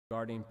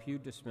regarding pew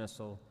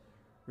dismissal,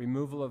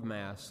 removal of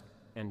mask,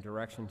 and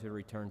direction to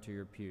return to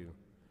your pew.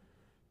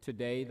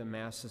 Today, the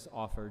Mass is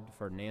offered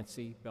for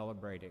Nancy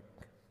Bellabradick.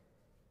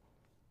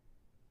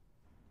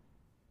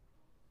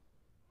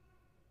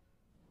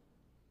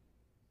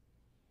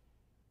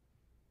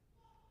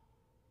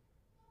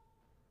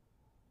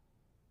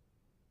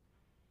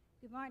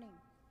 Good morning,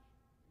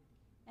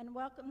 and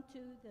welcome to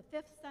the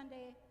fifth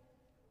Sunday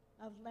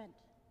of Lent.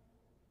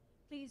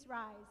 Please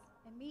rise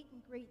and meet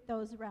and greet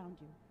those around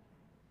you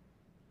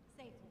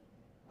safely.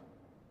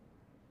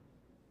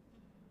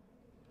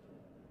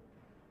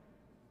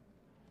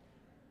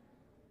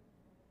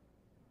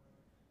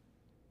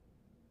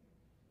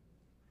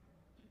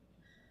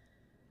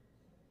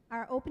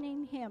 Our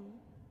opening hymn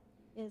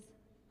is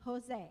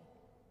Jose.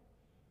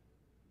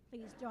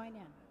 Please join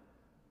in.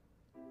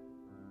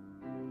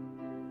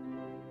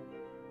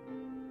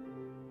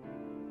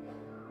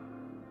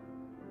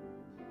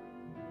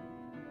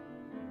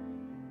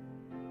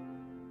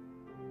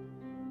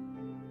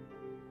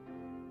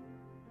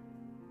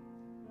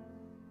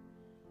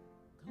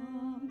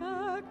 Come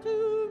back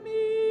to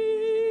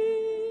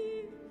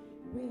me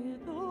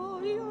with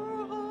all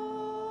your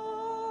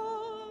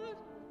heart.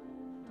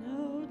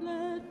 Don't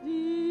let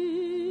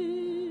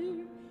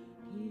fear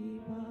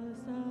keep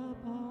us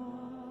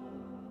apart.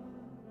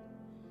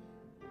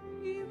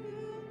 We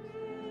will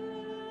go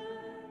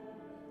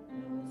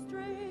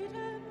straight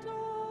and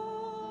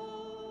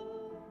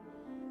tall.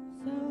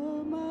 So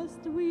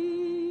must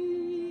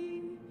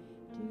we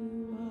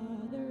to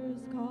others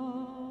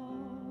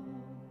call.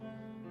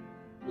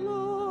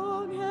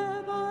 Long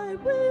have I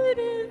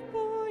waited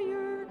for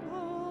your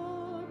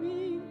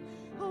coming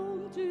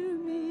home to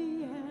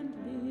me and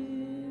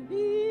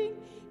living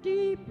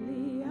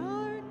deeply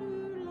our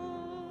new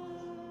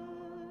life.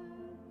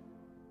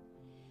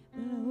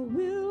 The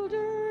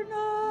wilderness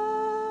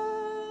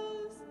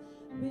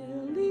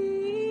will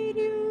lead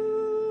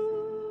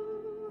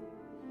you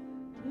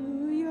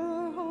to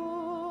your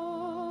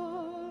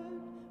heart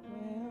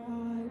where I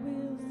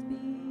will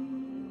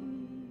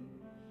speak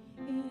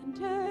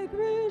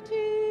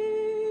integrity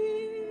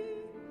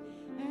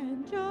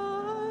and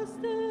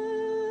justice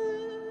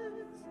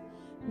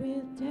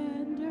with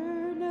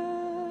tenderness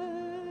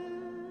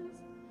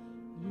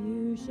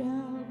you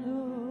shall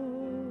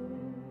know.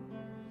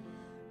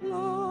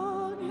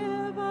 Long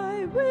have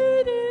I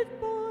waited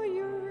for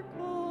your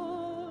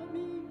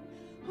coming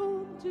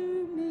home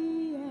to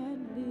me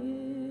and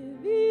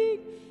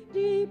living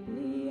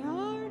deeply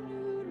our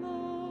new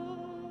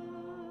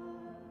life.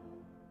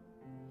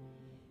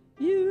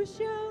 You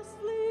shall sleep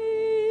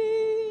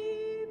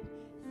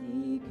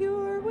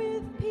secure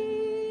with peace.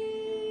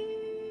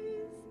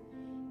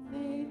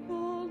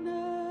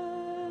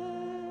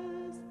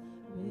 Faithfulness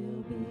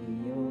will be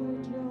your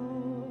joy.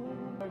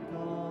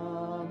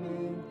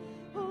 Coming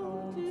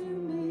home to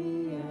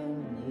me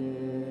and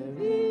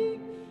living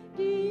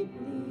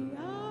deeply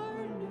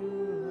our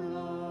new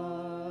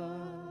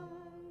life.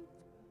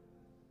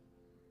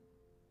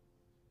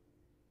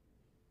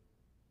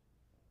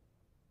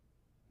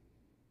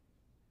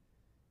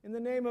 In the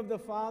name of the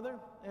Father,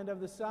 and of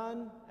the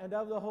Son, and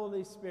of the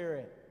Holy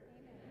Spirit.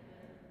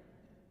 Amen.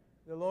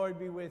 The Lord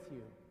be with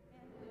you.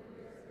 And with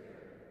your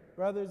spirit.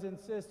 Brothers and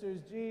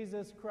sisters,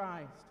 Jesus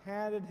Christ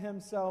handed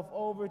himself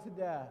over to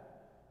death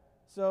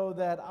so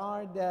that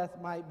our death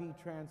might be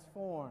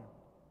transformed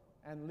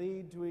and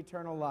lead to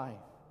eternal life.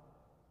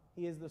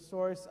 He is the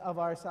source of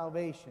our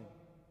salvation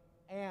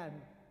and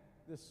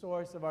the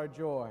source of our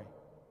joy.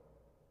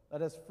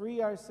 Let us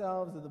free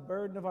ourselves of the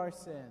burden of our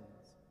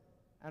sins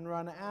and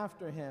run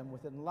after him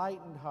with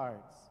enlightened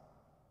hearts,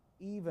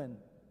 even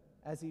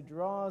as he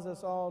draws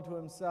us all to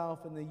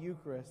himself in the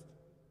Eucharist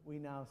we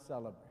now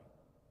celebrate.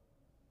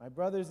 My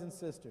brothers and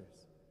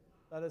sisters,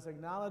 let us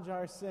acknowledge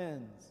our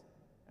sins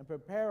and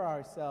prepare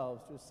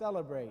ourselves to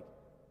celebrate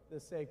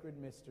the sacred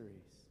mysteries.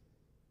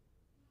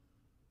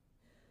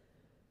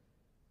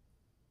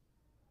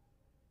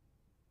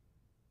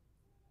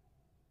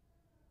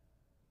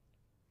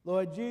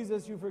 Lord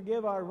Jesus, you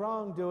forgive our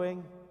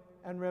wrongdoing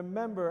and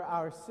remember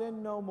our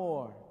sin no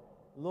more.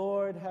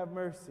 Lord, have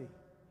mercy.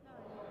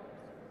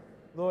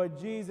 Lord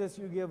Jesus,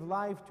 you give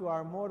life to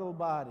our mortal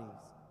bodies.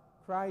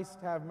 Christ,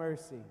 have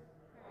mercy.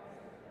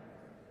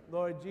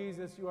 Lord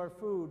Jesus, you are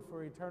food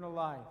for eternal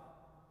life.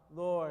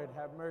 Lord,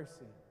 have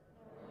mercy.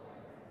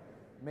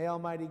 May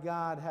Almighty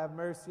God have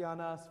mercy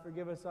on us,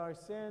 forgive us our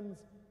sins,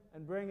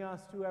 and bring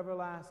us to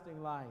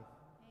everlasting life.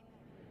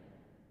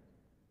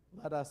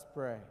 Amen. Let us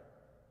pray.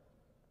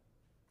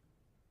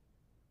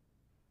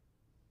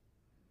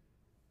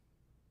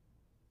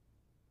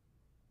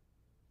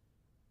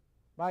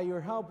 By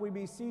your help, we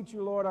beseech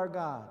you, Lord our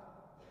God.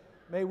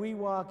 May we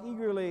walk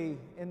eagerly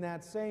in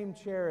that same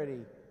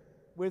charity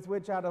with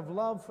which, out of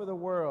love for the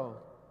world,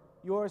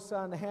 your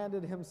Son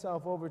handed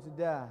himself over to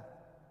death,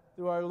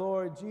 through our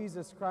Lord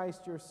Jesus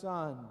Christ, your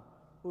Son,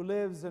 who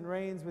lives and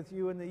reigns with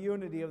you in the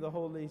unity of the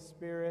Holy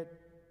Spirit,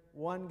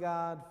 one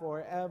God,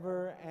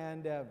 forever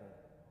and ever.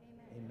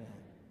 Amen. Amen.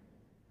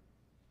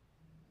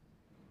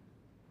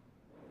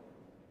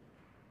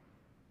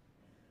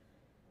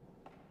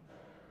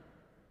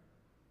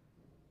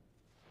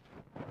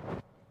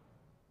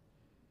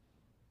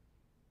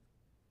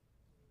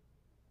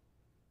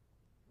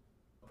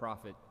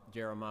 prophet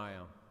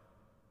Jeremiah.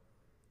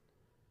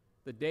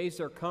 The days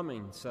are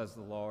coming, says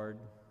the Lord,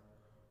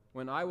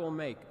 when I will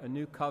make a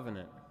new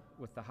covenant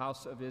with the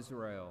house of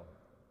Israel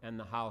and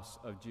the house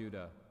of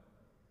Judah.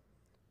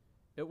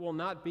 It will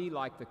not be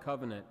like the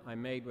covenant I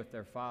made with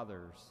their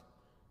fathers,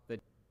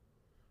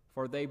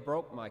 for they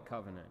broke my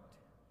covenant,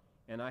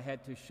 and I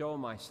had to show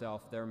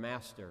myself their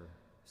master,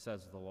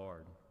 says the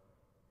Lord.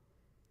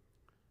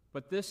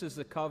 But this is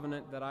the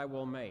covenant that I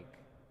will make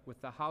with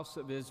the house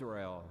of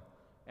Israel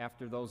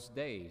after those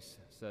days,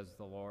 says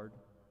the Lord.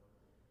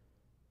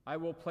 I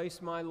will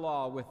place my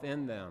law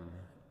within them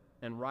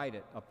and write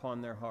it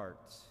upon their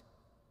hearts.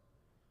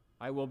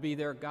 I will be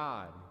their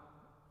God,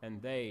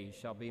 and they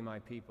shall be my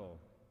people.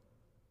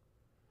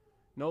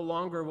 No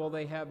longer will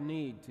they have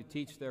need to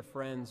teach their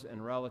friends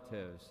and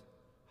relatives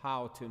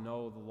how to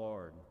know the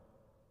Lord.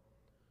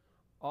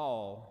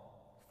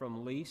 All,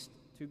 from least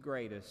to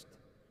greatest,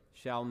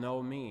 shall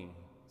know me,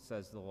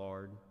 says the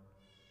Lord.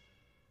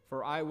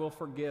 For I will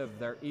forgive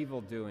their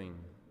evil doing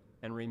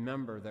and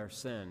remember their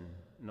sin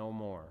no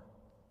more.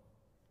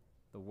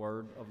 The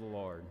word of the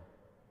Lord.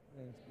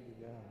 Thanks be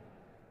to God.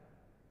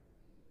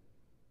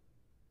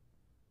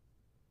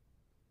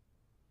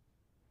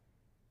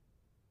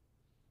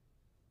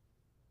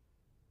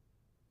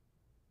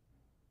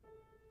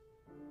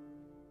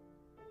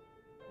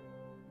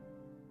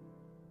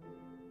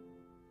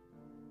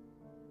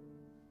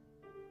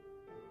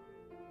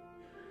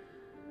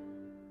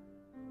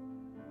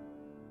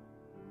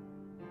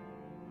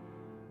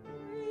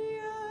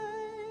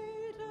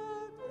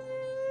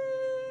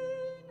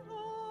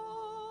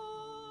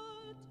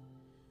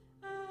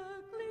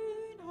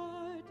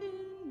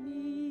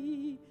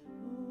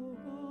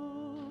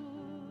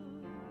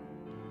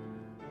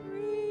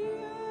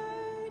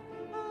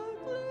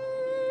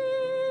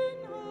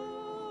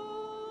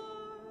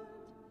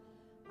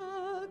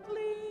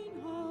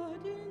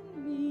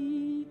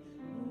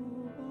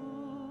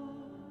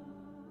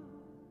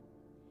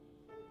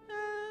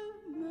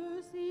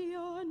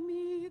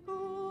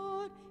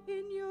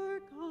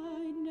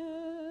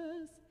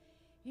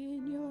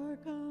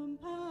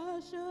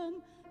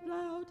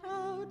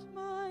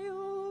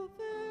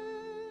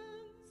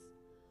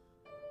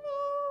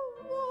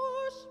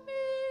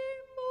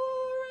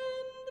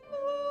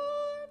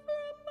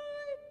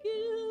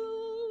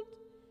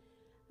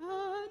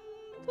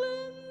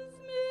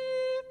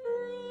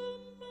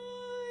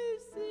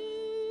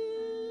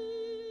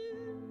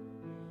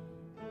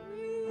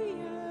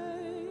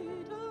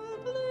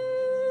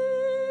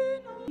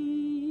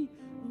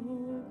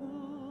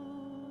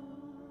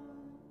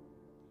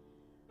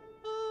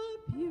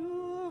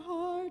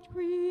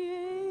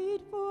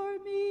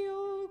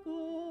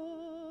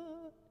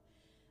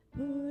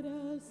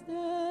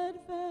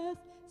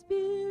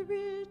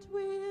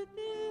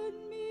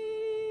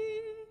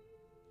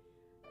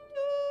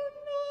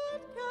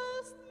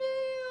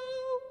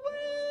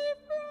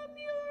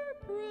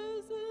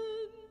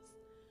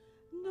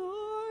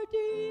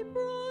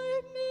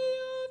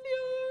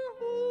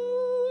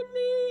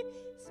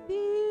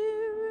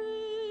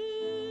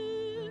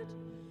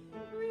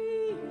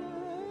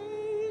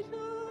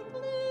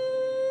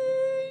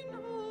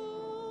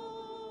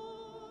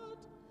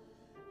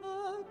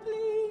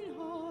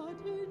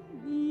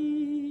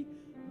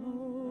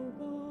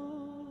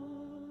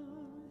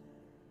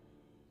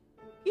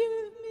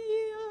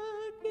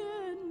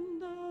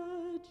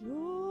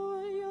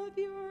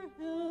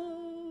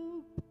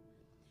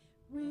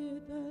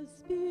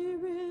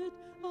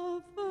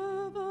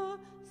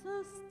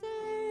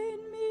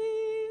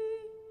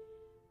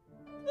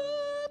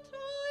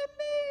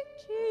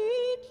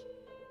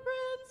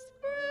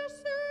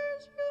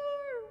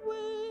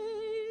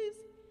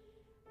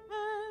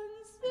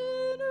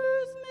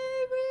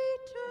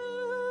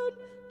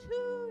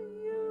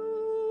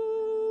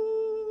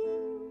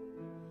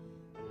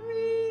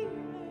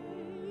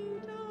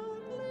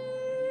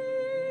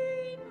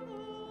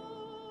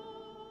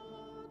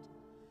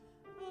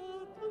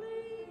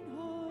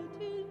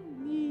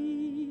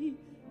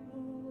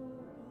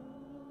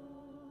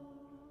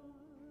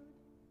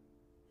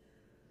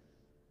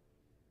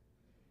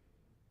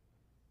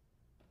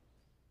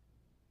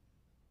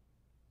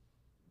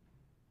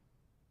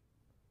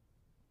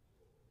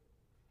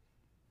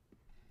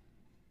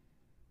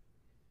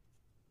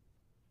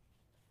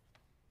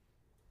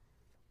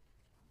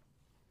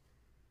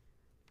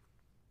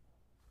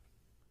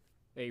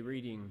 A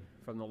reading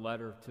from the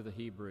letter to the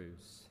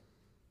Hebrews.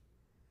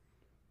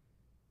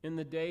 In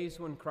the days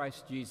when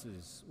Christ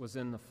Jesus was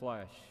in the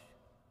flesh,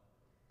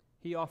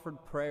 he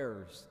offered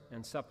prayers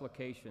and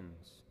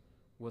supplications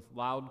with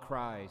loud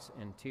cries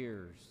and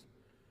tears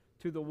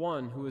to the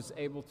one who was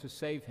able to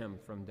save him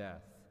from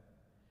death,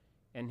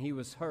 and he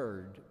was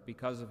heard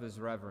because of his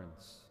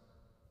reverence.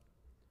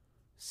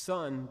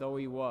 Son though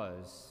he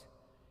was,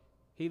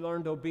 he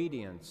learned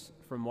obedience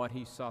from what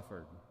he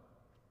suffered.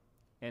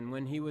 And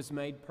when he was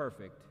made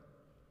perfect,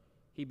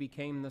 he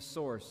became the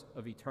source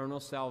of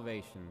eternal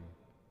salvation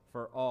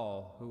for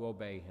all who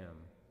obey him.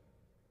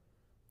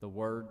 The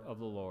word of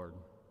the Lord.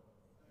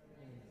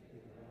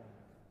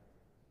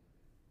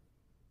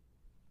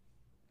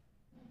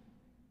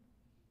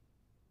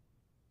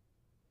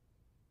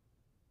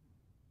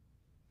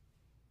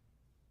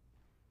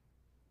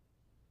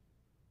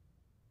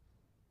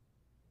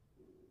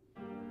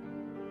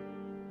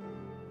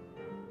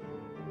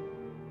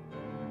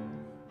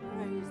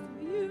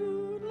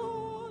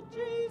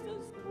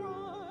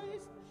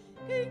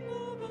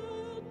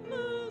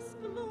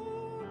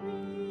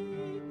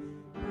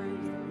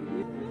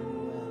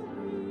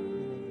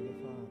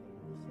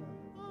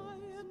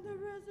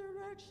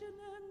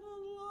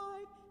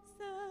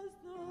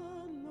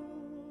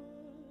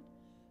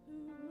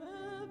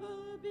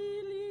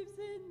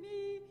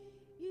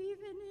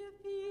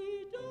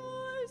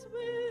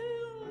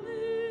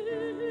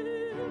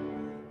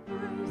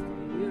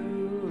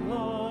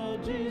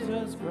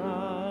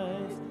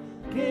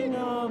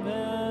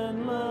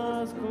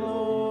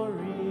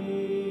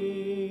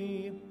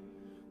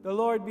 The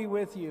Lord be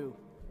with you.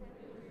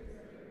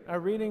 A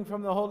reading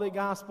from the Holy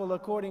Gospel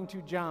according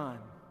to John.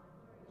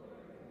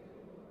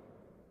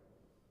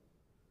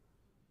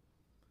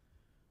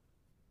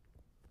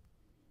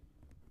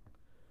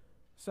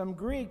 Some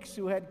Greeks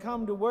who had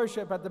come to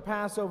worship at the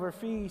Passover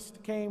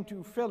feast came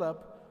to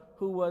Philip,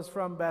 who was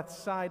from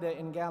Bethsaida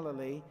in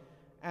Galilee,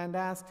 and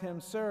asked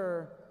him,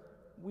 "Sir,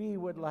 we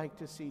would like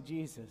to see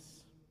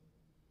Jesus."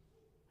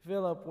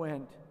 Philip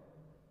went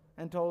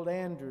and told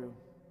Andrew.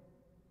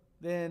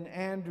 Then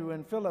Andrew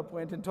and Philip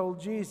went and told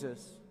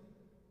Jesus.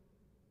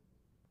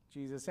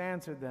 Jesus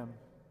answered them,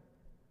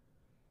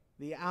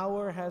 "The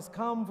hour has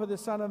come for the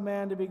Son of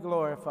Man to be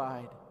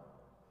glorified.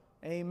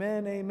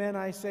 Amen, amen,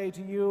 I say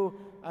to you,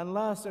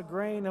 unless a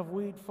grain of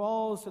wheat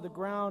falls to the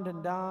ground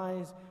and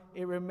dies,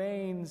 it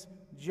remains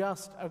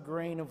just a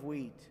grain of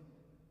wheat.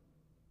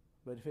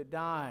 But if it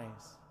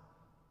dies,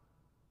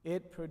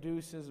 it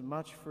produces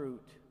much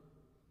fruit.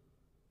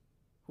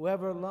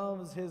 Whoever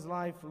loves his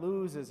life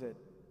loses it,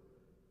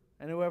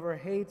 and whoever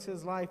hates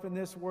his life in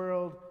this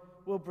world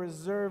will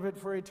preserve it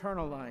for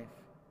eternal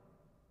life.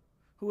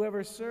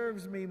 Whoever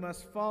serves me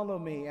must follow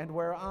me, and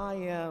where I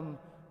am,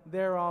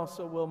 there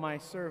also will my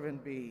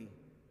servant be.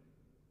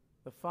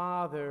 The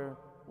Father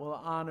will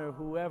honor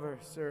whoever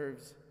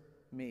serves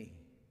me."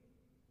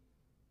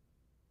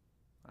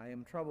 I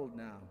am troubled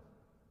now.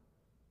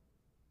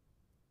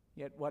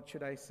 Yet what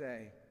should I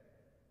say?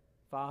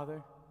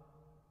 Father,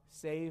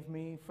 save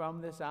me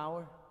from this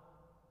hour?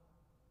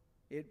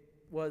 It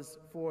was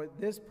for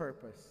this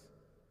purpose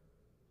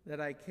that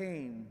I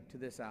came to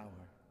this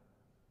hour.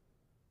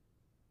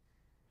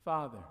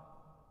 Father,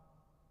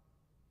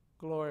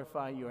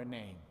 glorify your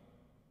name.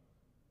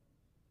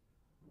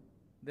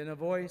 Then a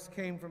voice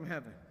came from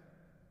heaven.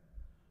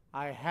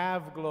 I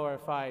have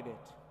glorified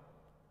it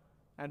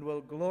and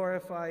will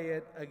glorify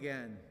it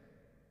again.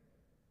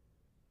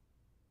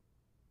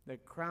 The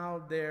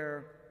crowd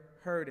there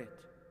heard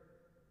it,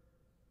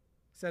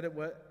 said it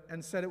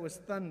was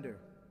thunder.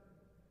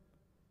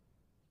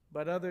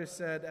 But others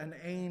said, an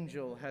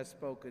angel has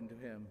spoken to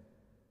him.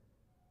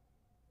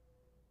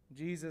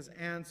 Jesus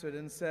answered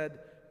and said,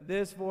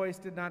 "This voice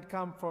did not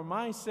come for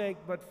my sake,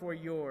 but for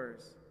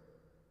yours.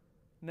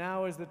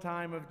 Now is the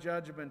time of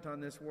judgment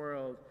on this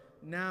world.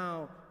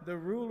 Now the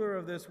ruler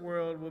of this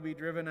world will be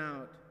driven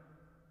out.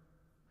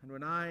 And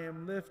when I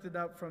am lifted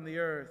up from the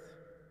earth,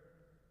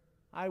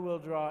 I will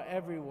draw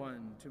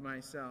everyone to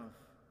myself."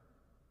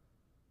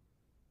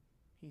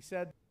 He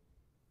said,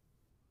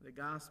 "The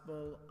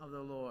gospel of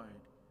the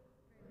Lord.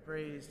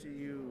 Praise to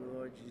you,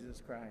 Lord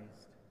Jesus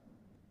Christ."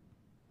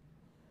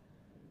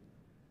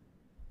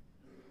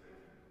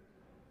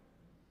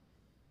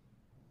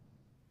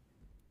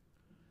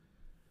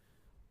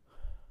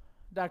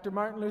 Dr.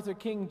 Martin Luther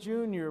King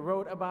Jr.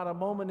 wrote about a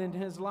moment in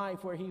his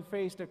life where he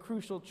faced a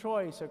crucial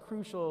choice, a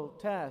crucial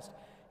test.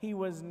 He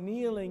was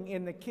kneeling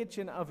in the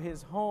kitchen of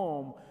his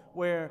home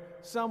where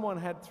someone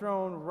had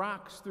thrown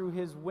rocks through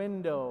his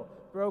window,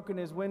 broken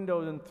his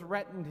windows, and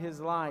threatened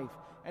his life.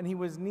 And he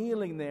was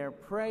kneeling there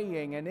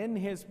praying, and in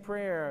his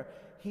prayer,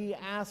 he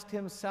asked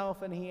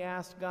himself and he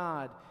asked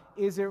God,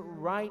 is it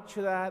right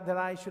that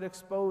I should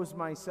expose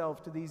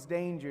myself to these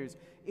dangers?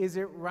 Is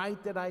it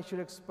right that I should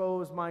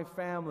expose my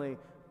family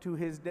to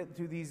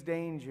these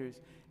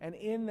dangers? And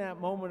in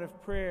that moment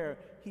of prayer,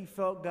 he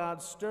felt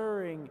God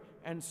stirring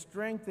and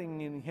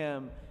strengthening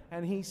him.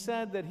 And he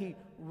said that he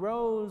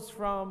rose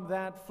from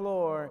that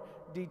floor,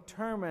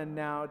 determined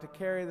now to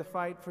carry the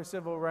fight for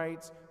civil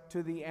rights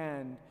to the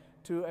end,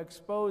 to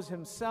expose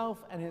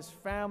himself and his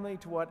family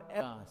to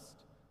whatever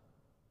cost.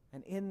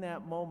 And in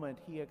that moment,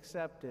 he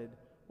accepted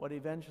what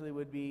eventually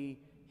would be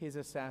his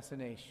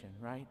assassination,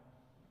 right?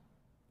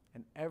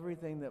 And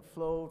everything that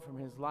flowed from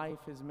his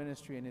life, his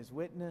ministry, and his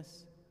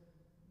witness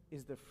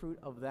is the fruit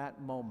of that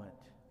moment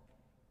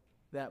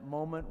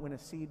when a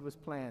seed was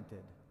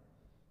planted,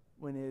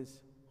 when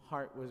his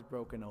heart was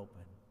broken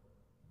open.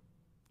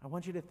 I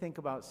want you to think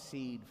about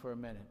seed for a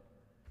minute.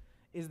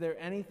 Is there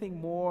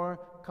anything more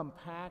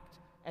compact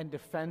and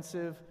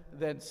defensive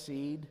than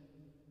seed?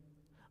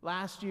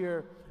 Last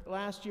year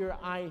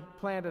I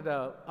planted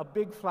a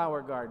big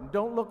flower garden.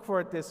 Don't look for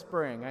it this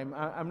spring.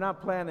 I'm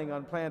not planning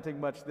on planting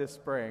much this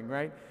spring,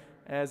 right?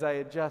 As I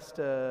adjust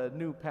a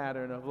new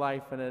pattern of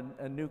life and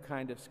a new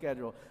kind of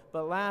schedule.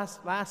 But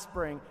last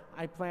spring,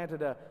 I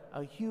planted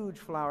a huge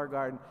flower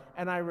garden.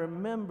 And I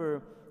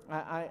remember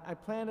I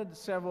planted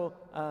several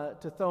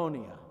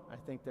Tithonia, I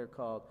think they're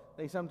called.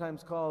 They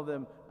sometimes call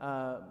them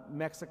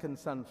Mexican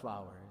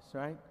sunflowers,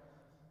 right?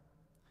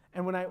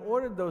 And when I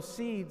ordered those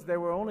seeds, there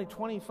were only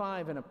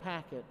 25 in a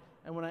packet.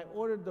 And when I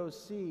ordered those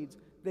seeds,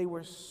 they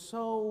were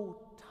so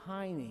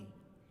tiny.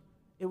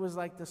 It was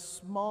like the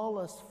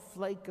smallest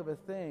flake of a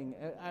thing.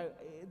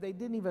 They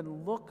didn't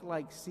even look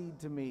like seed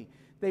to me.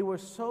 They were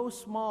so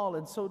small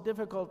and so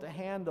difficult to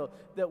handle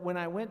that when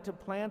I went to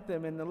plant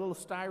them in the little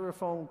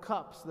styrofoam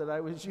cups that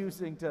I was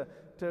using to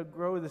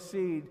grow the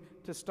seed,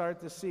 to start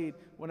the seed,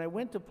 when I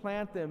went to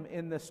plant them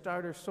in the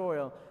starter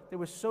soil, they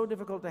were so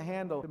difficult to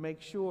handle to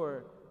make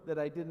sure that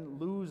I didn't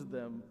lose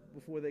them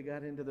before they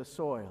got into the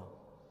soil.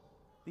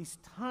 These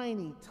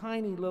tiny,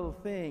 tiny little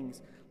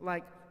things,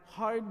 like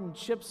hardened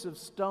chips of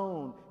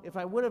stone. If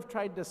I would have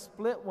tried to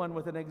split one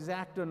with an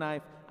X-Acto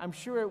knife, I'm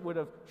sure it would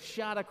have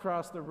shot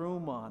across the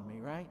room on me,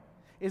 right?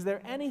 Is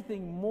there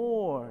anything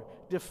more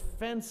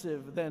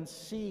defensive than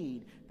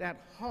seed?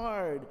 That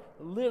hard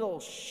little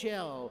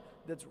shell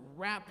that's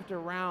wrapped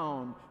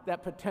around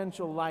that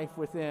potential life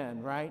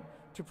within, right?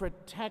 To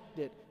protect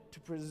it, to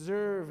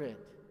preserve it.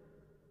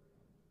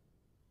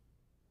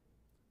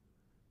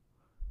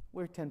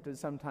 We're tempted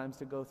sometimes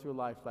to go through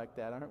life like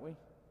that, aren't we?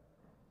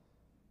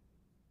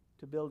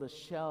 To build a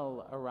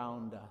shell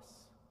around us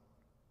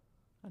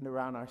and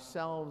around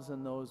ourselves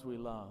and those we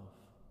love.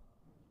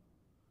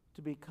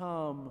 To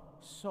become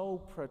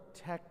so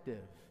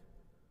protective,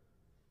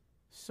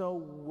 so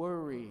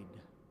worried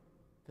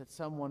that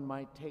someone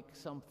might take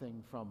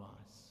something from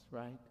us,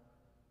 right?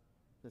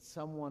 That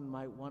someone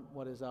might want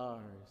what is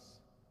ours,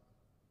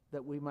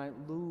 that we might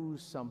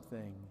lose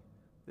something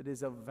that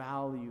is of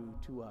value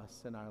to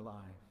us in our life.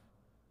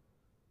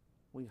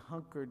 We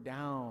hunker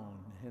down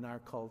in our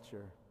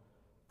culture,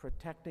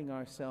 protecting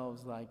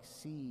ourselves like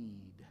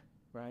seed,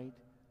 right?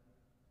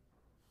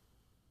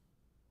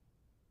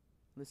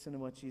 Listen to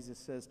what Jesus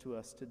says to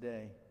us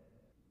today.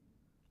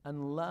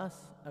 Unless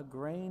a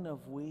grain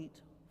of wheat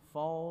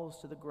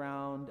falls to the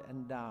ground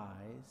and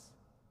dies,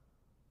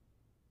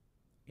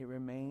 it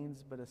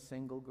remains but a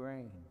single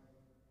grain.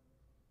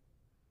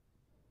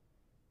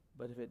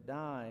 But if it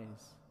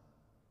dies,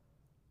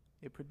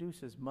 it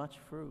produces much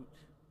fruit.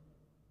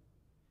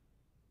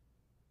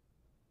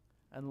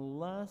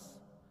 Unless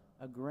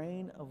a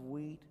grain of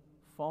wheat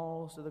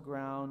falls to the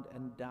ground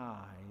and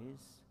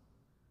dies,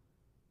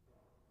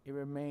 it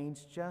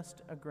remains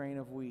just a grain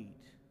of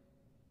wheat.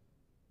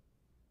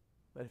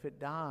 But if it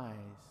dies,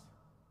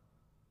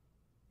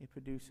 it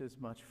produces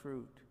much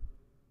fruit.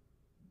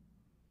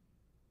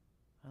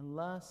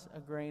 Unless a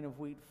grain of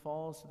wheat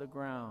falls to the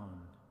ground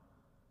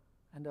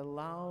and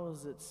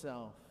allows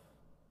itself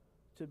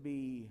to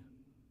be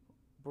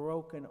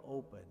broken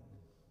open,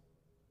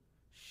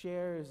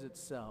 shares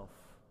itself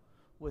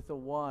with the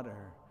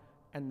water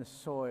and the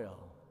soil,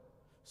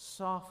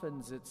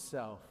 softens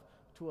itself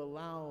to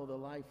allow the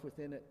life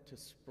within it to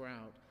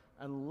sprout.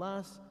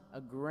 Unless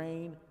a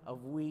grain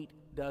of wheat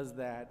does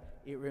that,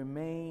 it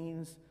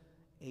remains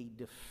a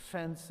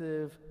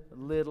defensive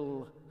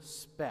little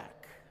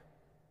speck.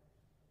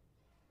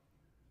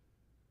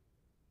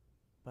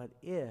 But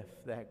if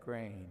that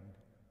grain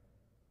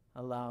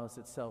allows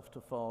itself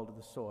to fall to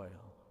the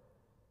soil,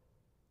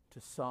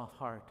 to soft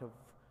heart of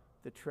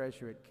the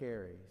treasure it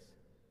carries,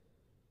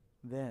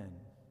 then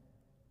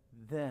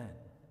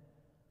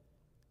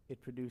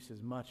it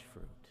produces much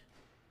fruit.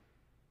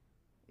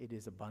 It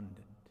is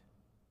abundant.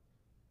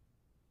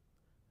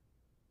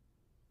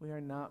 We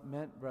are not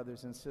meant,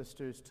 brothers and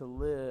sisters, to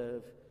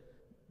live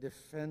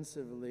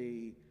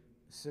defensively,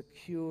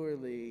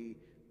 securely,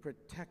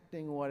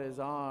 protecting what is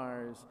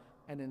ours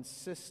and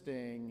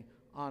insisting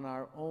on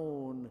our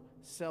own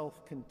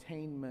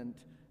self-containment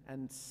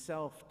and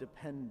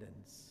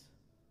self-dependence.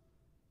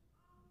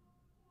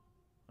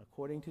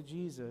 According to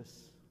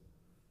Jesus,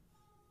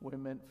 we're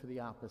meant for the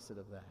opposite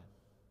of that.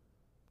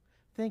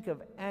 Think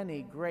of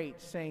any great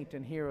saint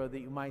and hero that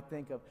you might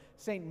think of.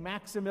 St.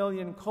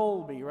 Maximilian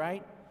Kolbe,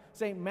 right?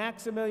 St.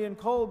 Maximilian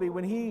Kolbe,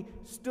 when he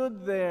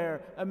stood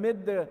there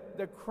amid the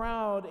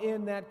crowd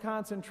in that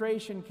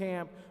concentration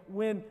camp,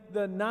 when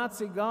the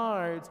Nazi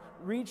guards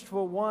reached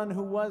for one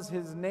who was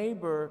his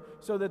neighbor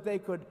so that they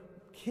could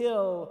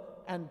kill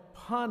and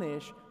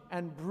punish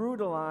and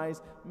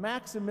brutalize,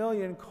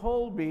 Maximilian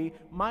Kolbe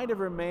might have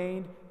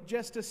remained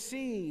just a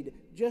seed,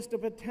 just a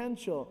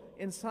potential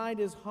inside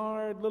his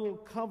hard little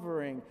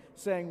covering,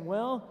 saying,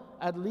 well,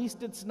 at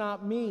least it's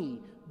not me.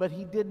 But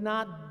he did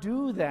not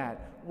do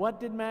that. What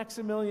did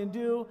Maximilian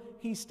do?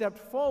 He stepped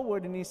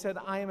forward and he said,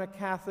 I am a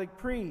Catholic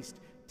priest.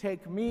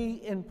 Take me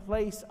in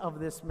place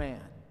of this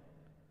man.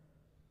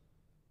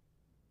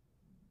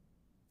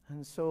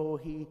 And so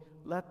he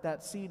let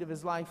that seed of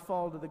his life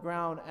fall to the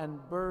ground and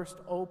burst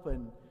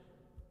open.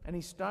 And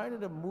he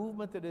started a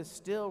movement that is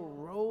still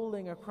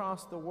rolling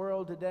across the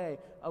world today,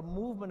 a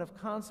movement of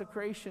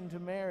consecration to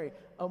Mary,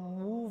 a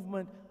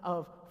movement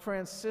of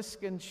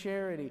Franciscan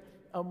charity,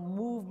 a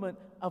movement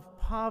of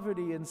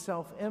poverty and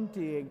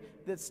self-emptying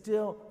that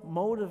still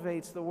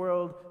motivates the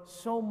world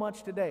so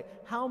much today.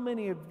 How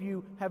many of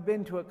you have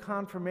been to a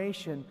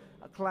confirmation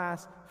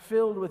class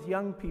filled with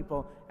young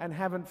people and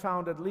haven't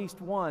found at least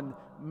one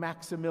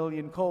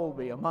Maximilian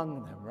Kolbe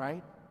among them,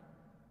 right?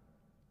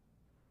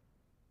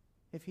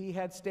 If he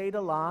had stayed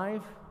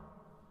alive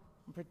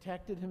and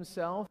protected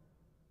himself,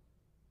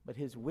 but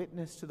his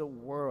witness to the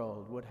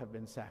world would have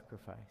been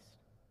sacrificed.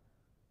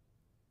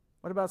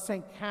 What about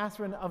St.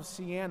 Catherine of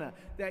Siena,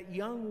 that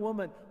young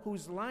woman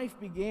whose life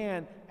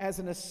began as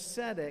an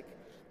ascetic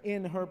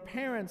in her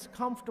parents'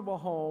 comfortable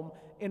home,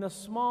 in a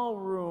small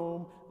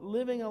room,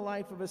 living a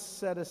life of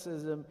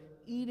asceticism,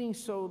 eating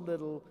so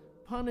little,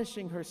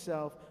 punishing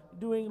herself,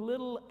 doing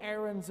little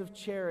errands of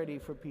charity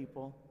for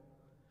people.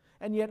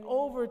 And yet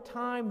over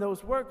time,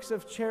 those works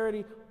of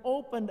charity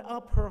opened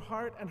up her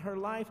heart and her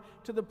life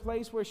to the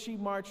place where she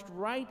marched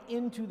right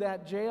into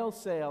that jail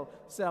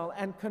cell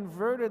and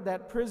converted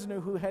that prisoner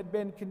who had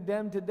been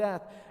condemned to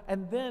death.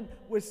 And then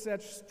with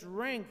such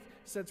strength,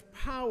 such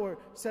power,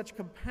 such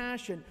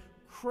compassion,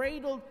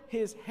 cradled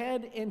his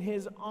head in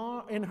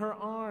her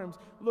arms,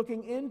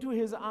 looking into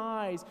his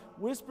eyes,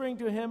 whispering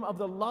to him of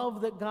the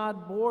love that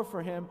God bore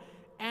for him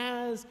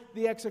as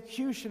the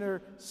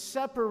executioner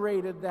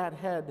separated that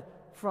head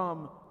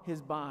from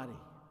his body.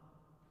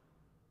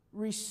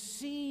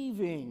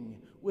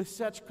 Receiving with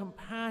such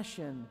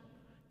compassion,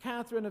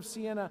 Catherine of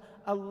Siena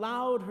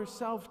allowed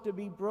herself to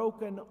be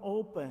broken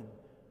open,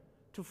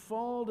 to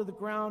fall to the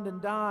ground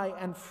and die,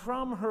 and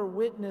from her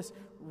witness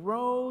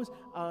rose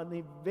an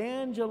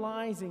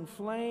evangelizing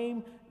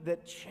flame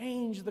that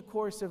changed the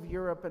course of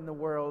Europe and the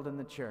world and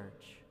the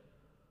church.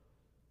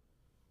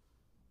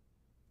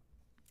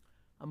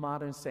 A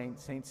modern saint,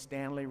 St.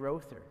 Stanley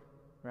Rother,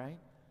 right?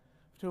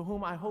 To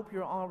whom I hope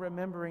you're all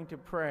remembering to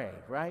pray,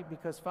 right?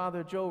 Because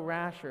Father Joe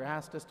Rasher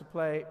asked us to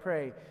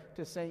pray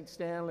to St.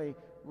 Stanley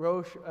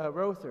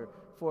Rother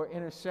for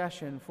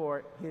intercession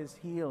for his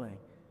healing.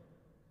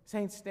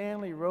 St.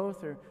 Stanley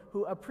Rother,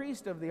 who a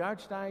priest of the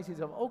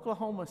Archdiocese of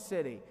Oklahoma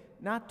City,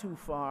 not too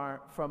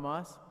far from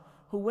us,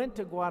 who went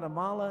to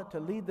Guatemala to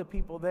lead the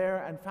people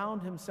there and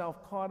found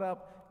himself caught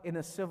up in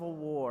a civil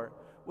war.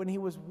 When he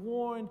was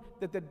warned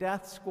that the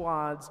death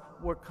squads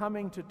were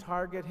coming to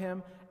target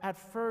him, at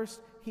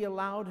first he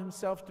allowed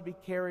himself to be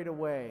carried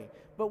away.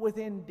 But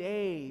within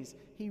days,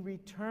 he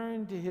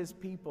returned to his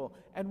people.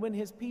 And when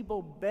his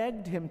people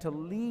begged him to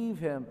leave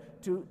him,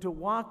 to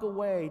walk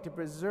away, to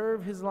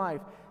preserve his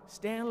life,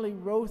 Stanley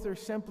Rother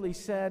simply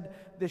said,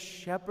 "The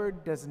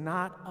shepherd does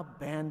not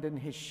abandon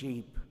his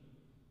sheep."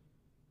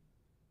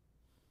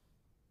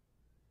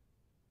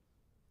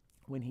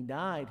 When he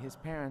died, his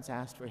parents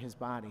asked for his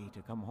body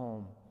to come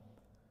home.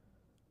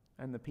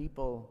 And the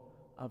people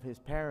of his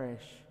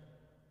parish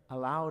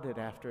allowed it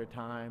after a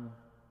time,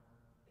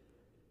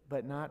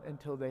 but not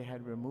until they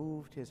had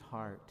removed his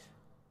heart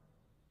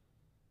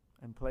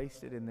and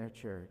placed it in their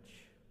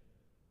church,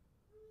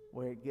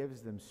 where it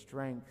gives them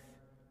strength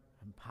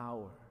and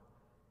power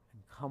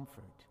and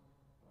comfort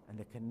and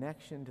a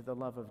connection to the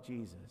love of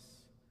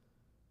Jesus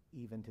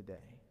even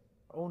today.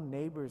 Our own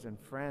neighbors and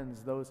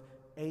friends, those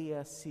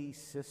ASC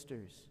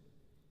sisters,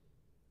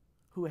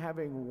 who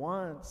having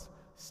once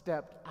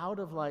stepped out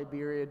of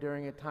Liberia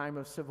during a time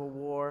of civil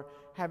war,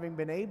 having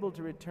been able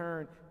to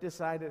return,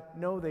 decided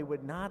no, they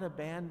would not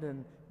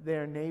abandon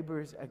their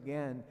neighbors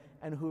again,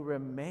 and who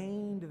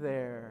remained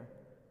there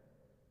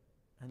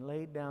and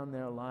laid down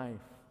their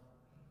life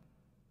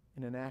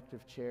in an act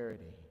of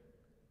charity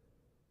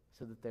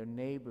so that their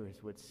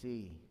neighbors would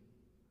see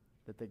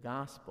that the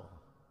gospel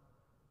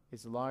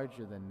is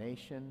larger than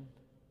nation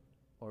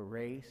or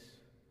race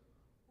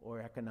or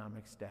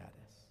economic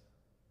status.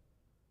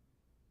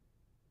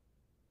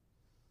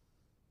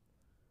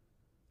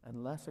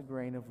 Unless a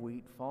grain of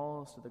wheat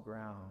falls to the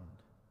ground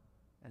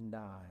and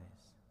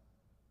dies,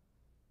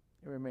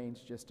 it remains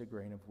just a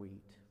grain of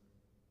wheat.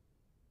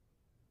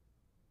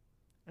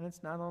 And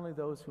it's not only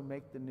those who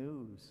make the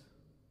news,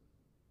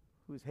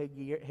 whose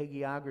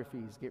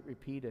hagiographies get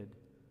repeated.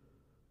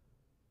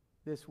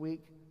 This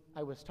week,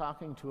 I was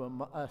talking to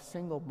a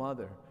single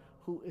mother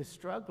who is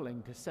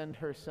struggling to send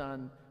her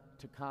son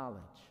to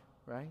college,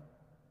 right?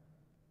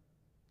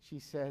 She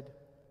said,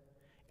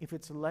 if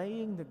it's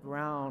laying the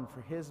ground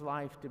for his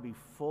life to be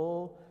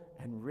full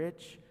and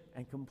rich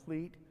and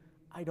complete,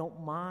 I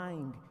don't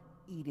mind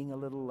eating a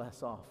little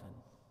less often.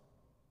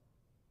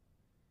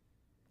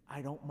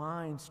 I don't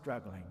mind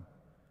struggling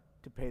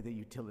to pay the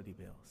utility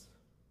bills.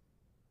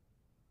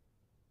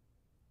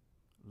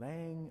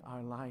 Laying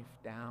our life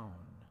down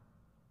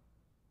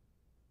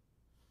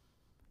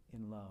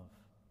in love.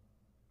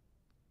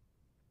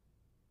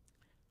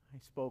 I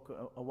spoke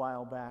a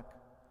while back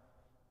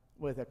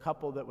with a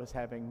couple that was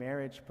having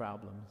marriage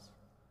problems.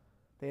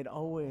 They had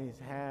always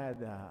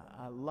had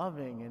a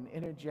loving and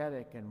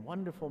energetic and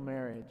wonderful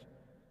marriage,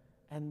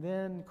 and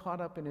then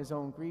caught up in his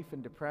own grief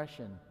and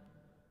depression,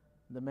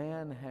 the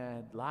man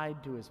had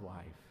lied to his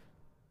wife,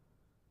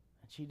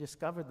 and she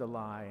discovered the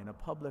lie in a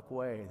public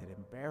way that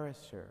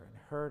embarrassed her and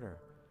hurt her,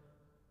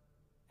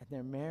 and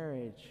their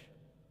marriage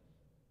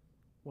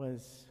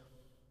was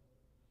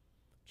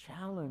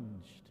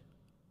challenged,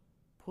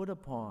 put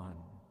upon.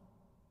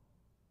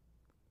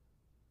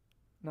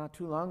 Not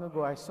too long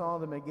ago, I saw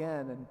them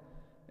again,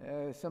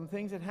 and some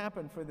things had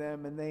happened for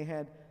them, and they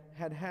had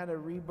a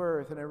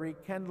rebirth and a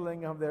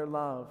rekindling of their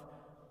love.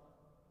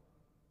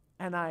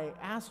 And I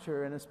asked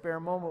her in a spare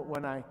moment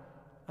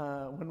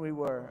when we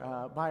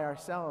were by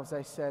ourselves,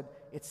 I said,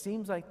 "It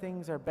seems like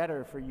things are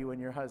better for you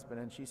and your husband."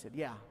 And she said,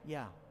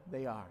 yeah,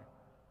 they are.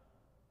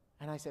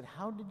 And I said,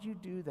 "How did you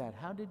do that?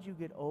 How did you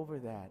get over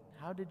that?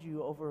 How did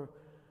you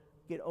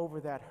get over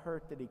that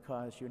hurt that he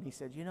caused you?" And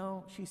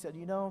she said,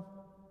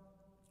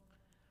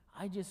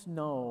 I just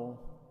know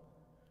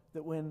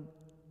that when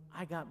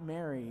I got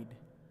married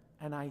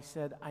and I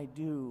said I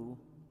do,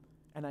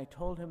 and I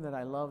told him that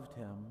I loved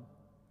him,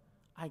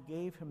 I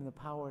gave him the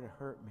power to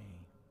hurt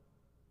me.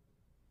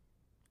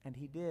 And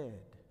he did.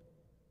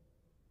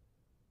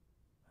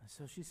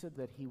 So she said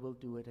that he will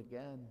do it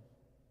again.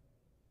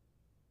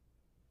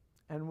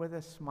 And with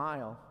a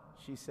smile,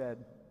 she said,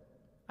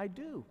 I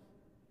do.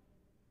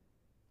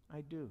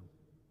 I do.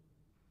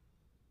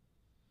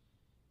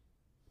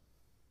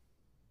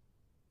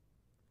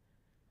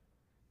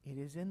 It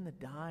is in the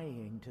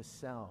dying to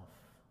self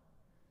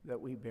that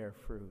we bear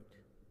fruit.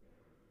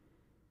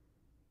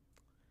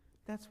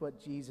 That's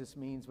what Jesus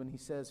means when he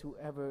says,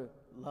 whoever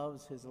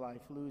loves his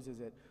life loses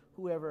it.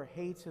 Whoever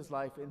hates his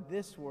life in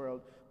this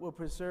world will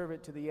preserve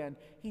it to the end.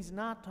 He's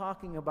not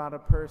talking about a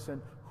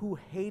person who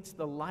hates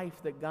the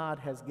life that God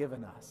has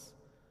given us.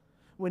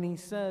 When he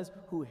says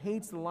who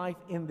hates the life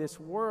in this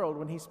world,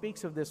 when he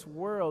speaks of this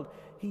world,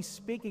 he's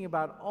speaking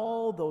about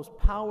all those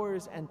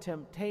powers and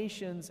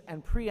temptations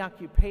and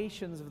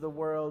preoccupations of the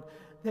world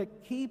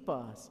that keep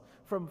us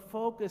from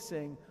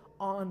focusing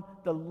on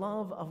the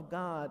love of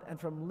God and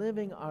from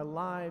living our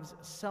lives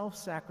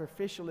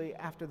self-sacrificially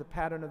after the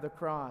pattern of the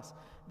cross,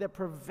 that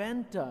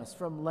prevent us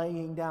from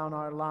laying down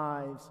our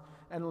lives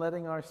and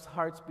letting our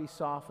hearts be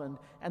softened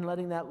and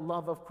letting that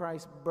love of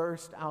Christ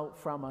burst out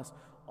from us.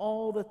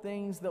 All the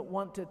things that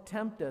want to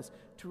tempt us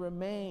to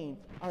remain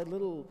our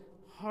little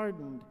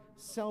hardened,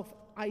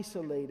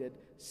 self-isolated,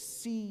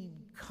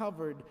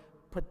 seed-covered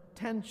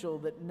potential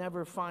that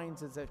never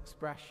finds its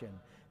expression.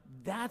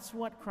 That's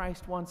what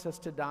Christ wants us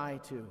to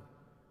die to.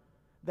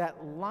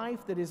 That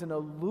life that is an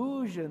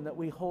illusion that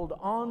we hold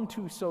on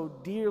to so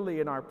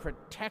dearly in our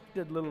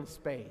protected little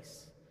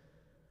space.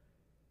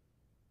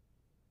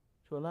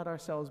 To let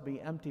ourselves be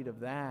emptied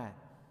of that.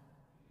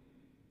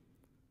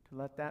 To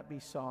let that be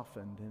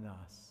softened in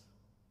us.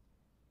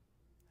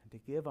 And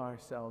to give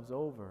ourselves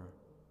over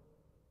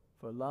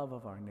for love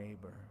of our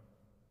neighbor.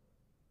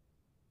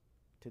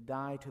 To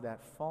die to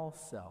that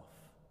false self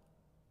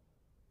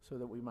so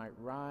that we might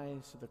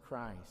rise to the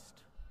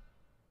Christ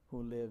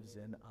who lives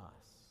in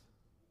us.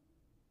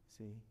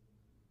 See?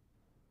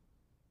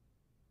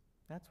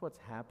 That's what's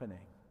happening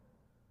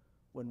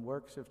when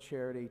works of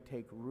charity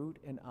take root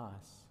in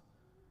us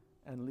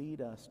and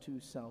lead us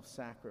to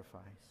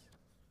self-sacrifice.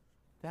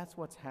 That's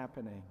what's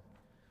happening.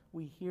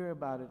 We hear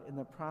about it in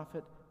the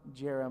prophet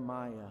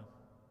Jeremiah.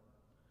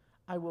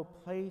 I will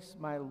place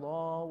my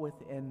law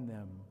within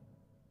them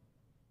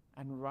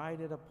and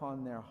write it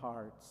upon their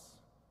hearts.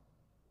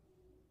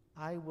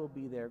 I will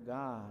be their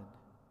God,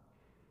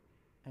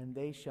 and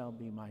they shall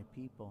be my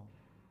people.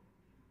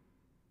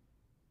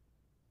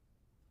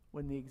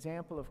 When the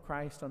example of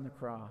Christ on the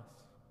cross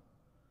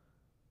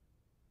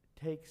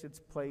takes its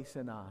place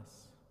in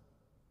us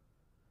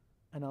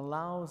and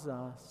allows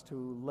us to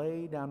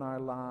lay down our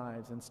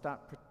lives and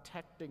stop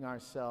protecting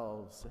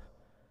ourselves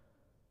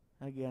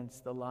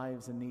against the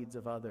lives and needs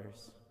of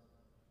others,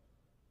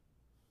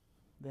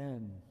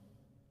 then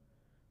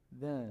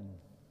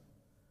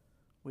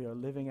we are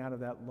living out of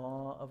that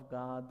law of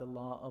God, the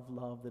law of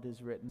love that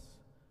is written.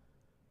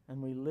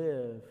 And we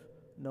live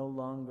no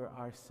longer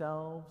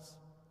ourselves,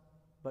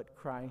 but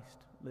Christ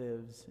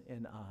lives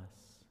in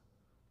us.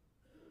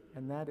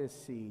 And that is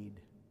seed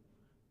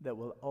that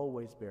will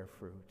always bear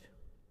fruit.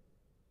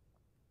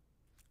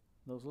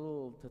 Those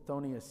little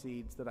Tithonia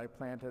seeds that I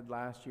planted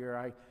last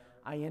year,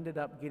 I ended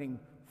up getting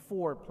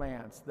 4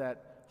 plants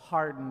that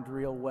hardened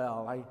real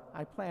well.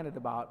 I planted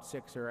about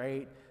 6 or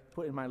 8,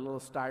 put in my little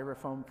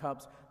styrofoam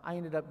cups. I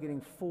ended up getting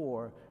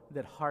 4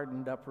 that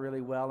hardened up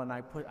really well, and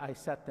I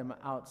set them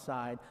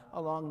outside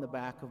along the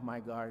back of my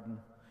garden.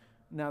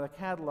 Now, the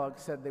catalog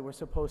said they were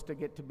supposed to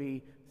get to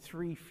be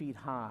 3 feet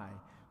high,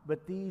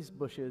 but these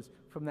bushes,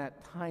 from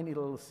that tiny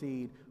little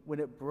seed, when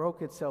it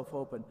broke itself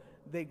open,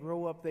 they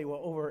grow up. They were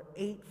over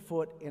 8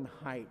 foot in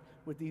height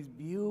with these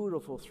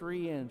beautiful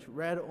 3-inch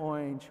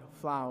red-orange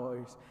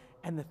flowers.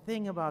 And the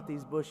thing about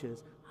these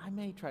bushes, I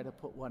may try to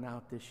put one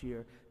out this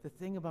year. The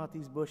thing about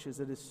these bushes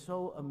that is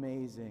so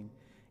amazing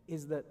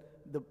is that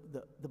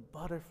the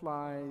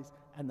butterflies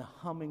and the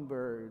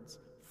hummingbirds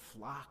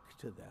flock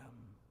to them,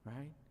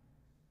 right?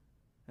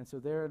 And so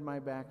there in my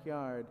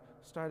backyard,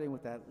 starting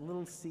with that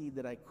little seed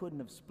that I couldn't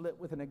have split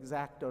with an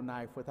X-Acto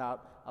knife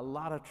without a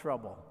lot of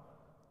trouble,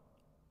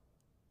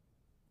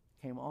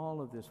 came all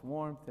of this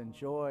warmth and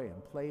joy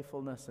and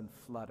playfulness and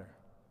flutter,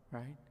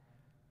 right?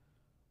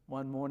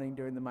 One morning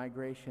during the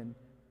migration,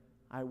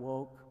 I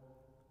woke,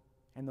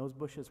 and those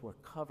bushes were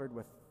covered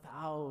with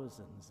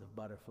thousands of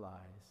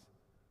butterflies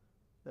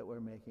that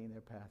were making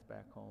their path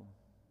back home.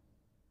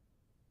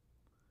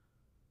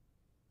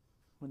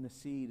 When the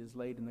seed is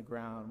laid in the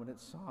ground, when it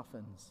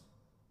softens,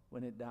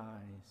 when it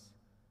dies,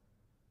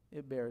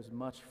 it bears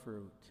much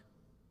fruit.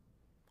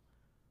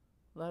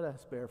 Let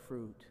us bear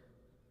fruit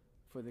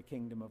for the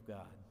kingdom of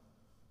God.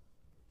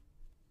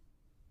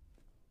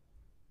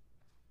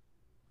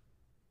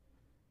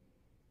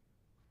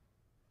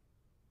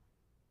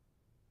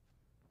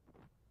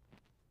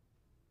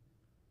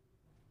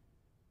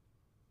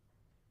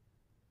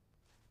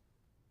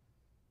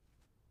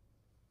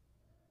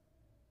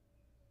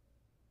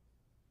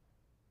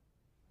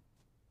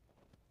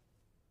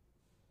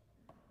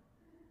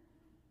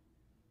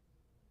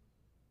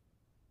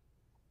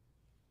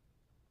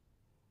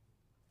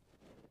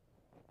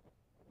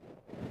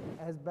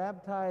 As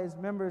baptized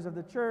members of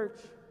the church,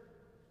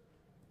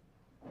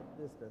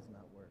 this does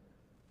not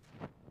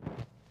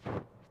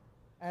work.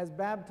 As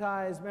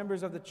baptized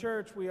members of the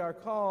church, we are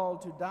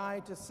called to die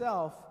to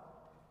self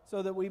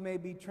so that we may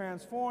be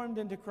transformed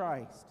into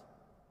Christ.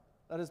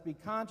 Let us be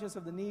conscious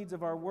of the needs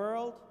of our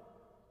world.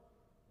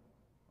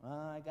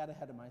 I got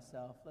ahead of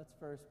myself. Let's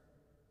first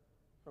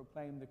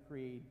proclaim the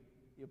creed,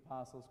 the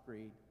Apostles'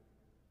 Creed.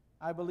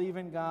 I believe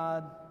in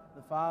God,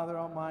 the Father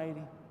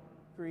Almighty,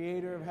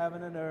 creator of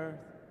heaven and earth,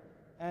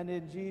 and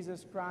in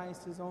Jesus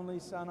Christ, his only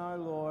Son, our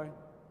Lord,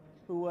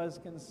 who was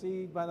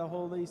conceived by the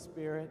Holy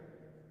Spirit,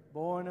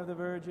 born of the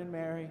Virgin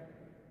Mary,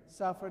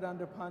 suffered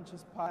under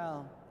Pontius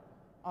Pilate.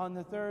 On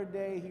the third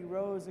day he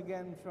rose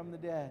again from the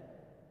dead.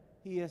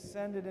 He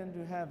ascended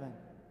into heaven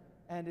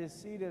and is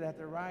seated at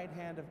the right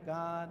hand of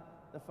God,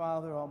 the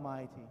Father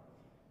Almighty.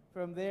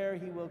 From there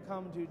he will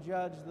come to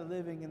judge the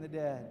living and the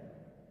dead.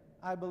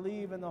 I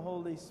believe in the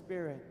Holy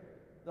Spirit,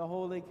 the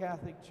Holy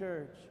Catholic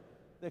Church,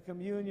 the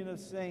communion of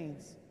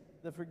saints,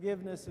 the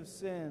forgiveness of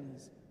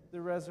sins,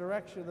 the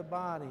resurrection of the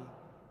body,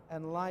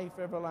 and life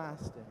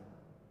everlasting.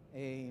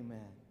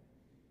 Amen.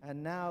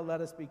 And now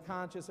let us be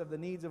conscious of the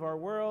needs of our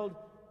world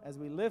as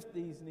we lift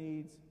these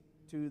needs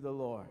to the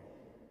Lord.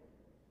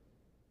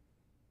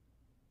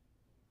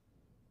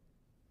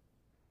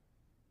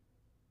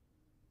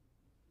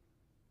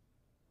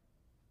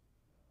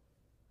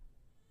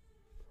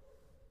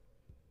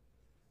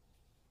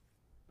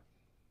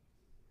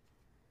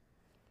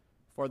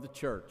 For the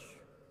church,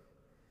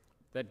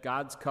 that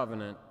God's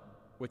covenant,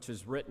 which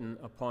is written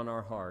upon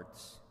our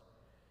hearts,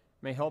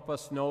 may help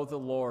us know the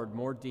Lord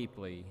more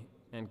deeply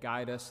and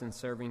guide us in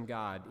serving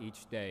God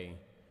each day,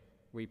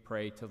 we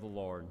pray to the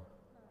Lord.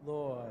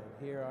 Lord,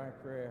 hear our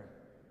prayer.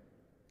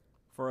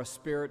 For a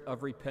spirit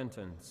of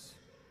repentance,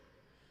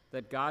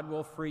 that God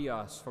will free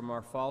us from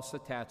our false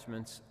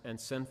attachments and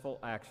sinful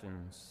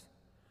actions,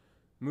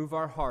 move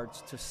our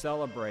hearts to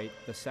celebrate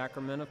the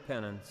sacrament of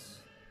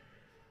penance,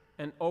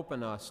 and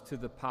open us to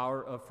the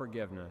power of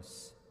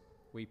forgiveness,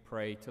 we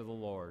pray to the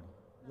Lord.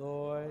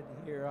 Lord,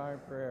 hear our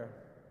prayer.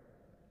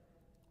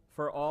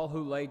 For all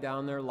who lay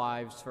down their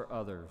lives for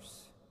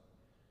others,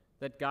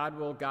 that God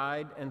will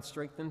guide and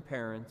strengthen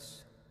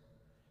parents,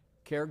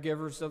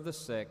 caregivers of the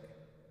sick,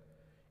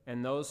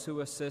 and those who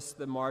assist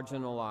the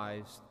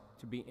marginalized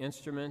to be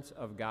instruments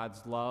of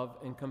God's love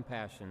and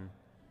compassion,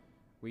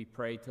 we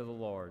pray to the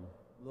Lord.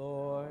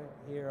 Lord,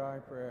 hear our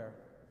prayer.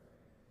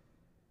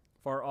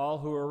 For all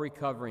who are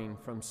recovering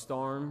from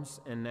storms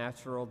and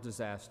natural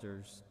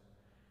disasters,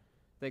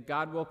 that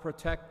God will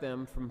protect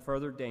them from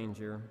further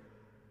danger,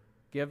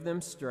 give them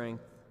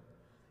strength,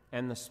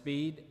 and the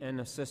speed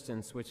and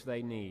assistance which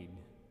they need,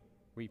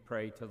 we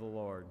pray to the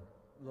Lord.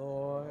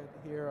 Lord,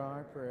 hear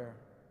our prayer.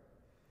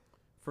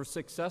 For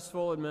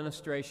successful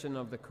administration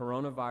of the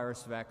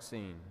coronavirus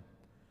vaccine,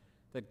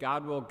 that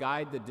God will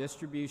guide the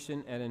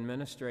distribution and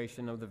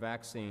administration of the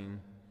vaccine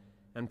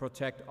and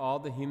protect all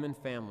the human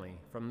family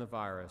from the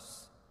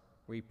virus,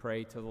 we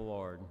pray to the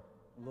Lord.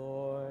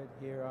 Lord,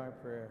 hear our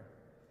prayer.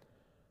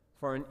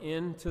 For an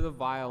end to the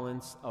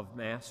violence of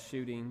mass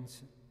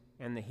shootings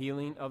and the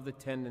healing of the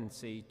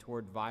tendency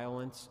toward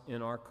violence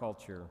in our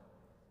culture,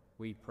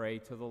 we pray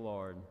to the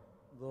Lord.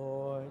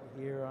 Lord,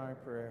 hear our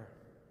prayer.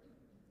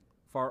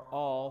 For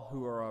all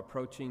who are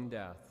approaching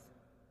death,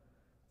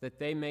 that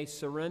they may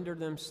surrender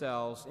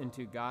themselves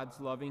into God's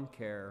loving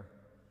care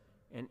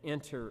and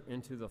enter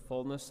into the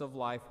fullness of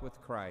life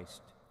with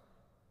Christ,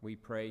 we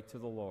pray to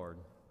the Lord.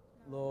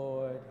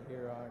 Lord,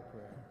 hear our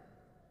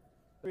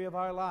prayer. Of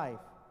our life,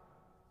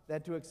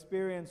 that to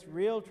experience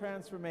real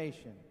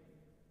transformation,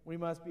 we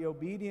must be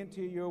obedient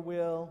to your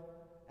will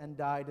and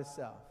die to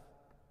self.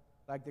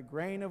 Like the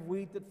grain of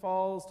wheat that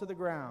falls to the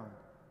ground,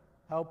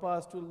 help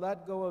us to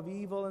let go of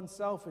evil and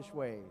selfish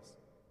ways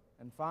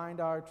and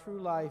find our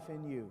true life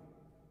in you.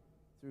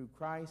 Through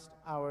Christ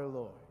our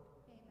Lord.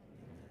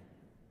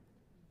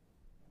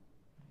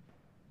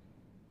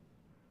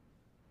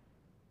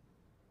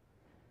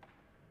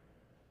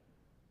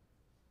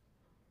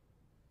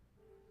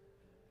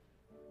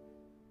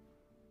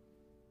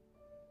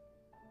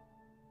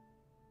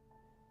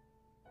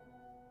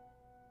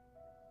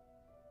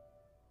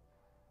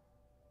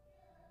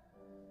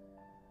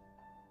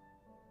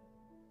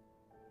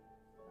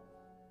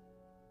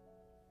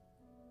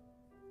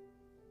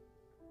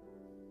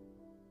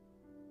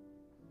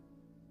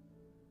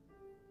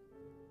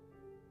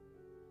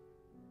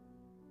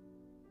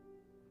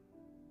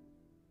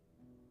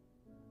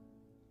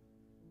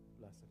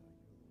 Blessed are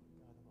you,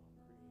 Lord, God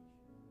of all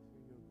creation.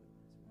 Through your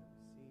goodness we have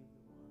received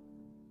the one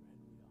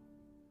and we offer.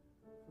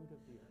 Fruit of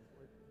the earth,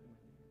 work of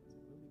human hands,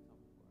 and will become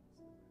for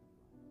us the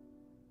bread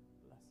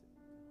of life. Blessed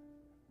be God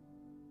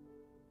forever.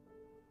 The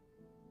mystery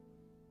is one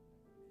and is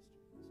one.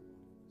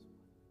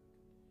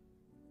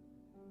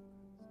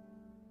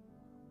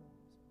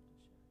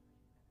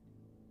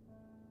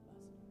 Blessed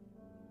are you,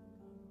 God of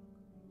all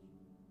creation.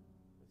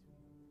 With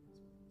whom the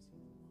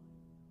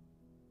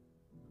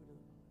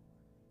Spirit of God dwells.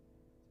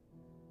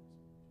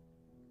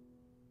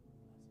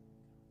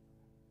 Fruit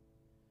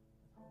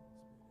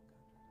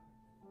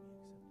of the body,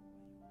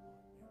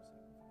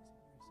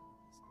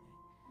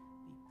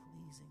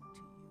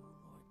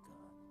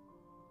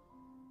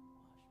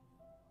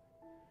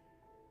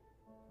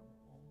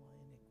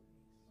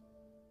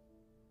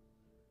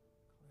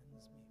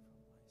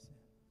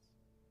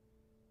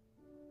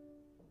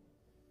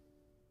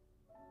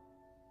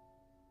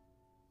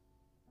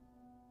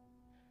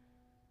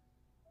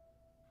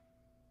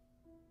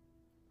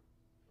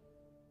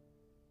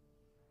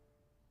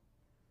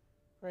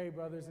 Pray,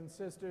 brothers and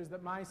sisters,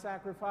 that my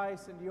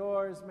sacrifice and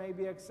yours may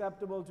be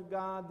acceptable to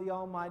God, the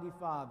Almighty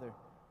Father.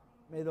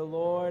 May the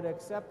Lord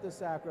accept the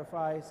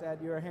sacrifice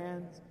at your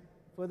hands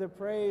for the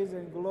praise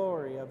and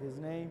glory of his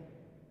name,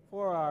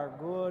 for our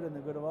good and the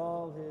good of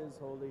all his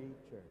holy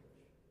church.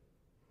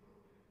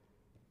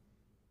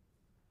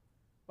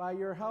 By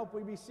your help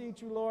we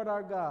beseech you, Lord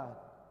our God,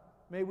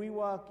 may we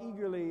walk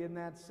eagerly in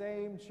that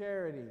same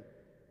charity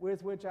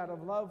with which, out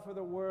of love for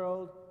the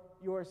world,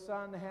 your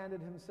Son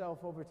handed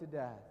himself over to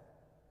death.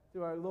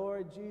 Through our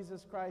Lord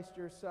Jesus Christ,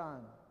 your Son,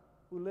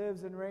 who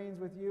lives and reigns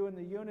with you in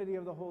the unity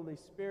of the Holy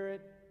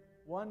Spirit,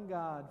 one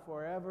God,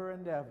 forever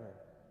and ever.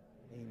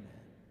 Amen.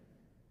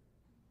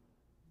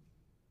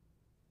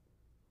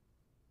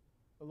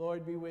 The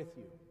Lord be with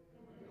you.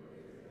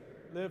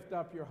 Lift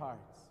up your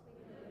hearts.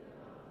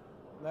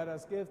 Let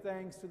us give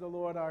thanks to the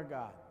Lord our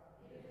God.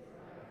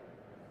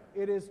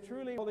 It is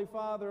truly, Holy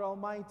Father,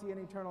 Almighty and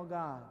eternal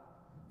God,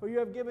 for you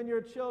have given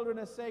your children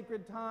a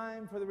sacred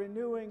time for the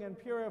renewing and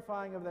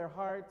purifying of their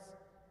hearts,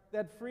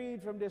 that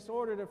freed from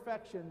disordered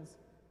affections,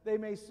 they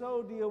may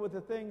so deal with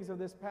the things of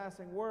this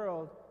passing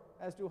world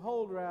as to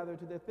hold rather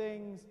to the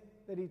things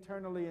that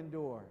eternally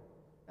endure.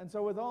 And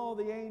so with all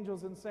the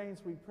angels and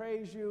saints we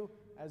praise you,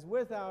 as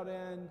without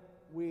end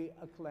we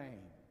acclaim.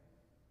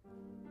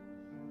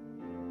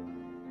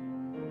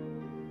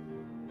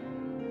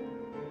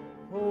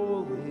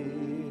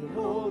 Holy,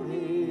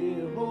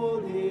 holy,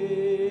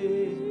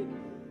 holy,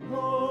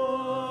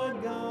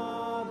 Lord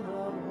God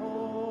of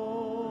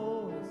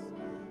hosts,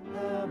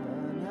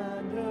 heaven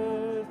and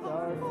earth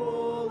are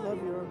full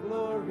of your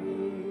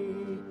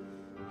glory.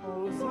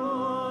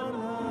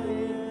 Hosanna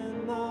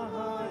in the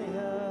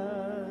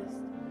highest.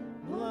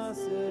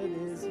 Blessed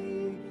is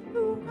he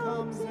who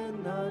comes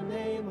in the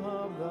name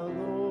of the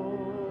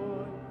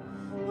Lord.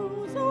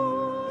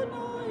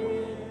 Hosanna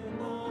in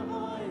the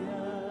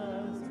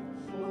highest.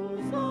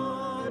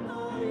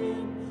 Hosanna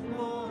in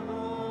the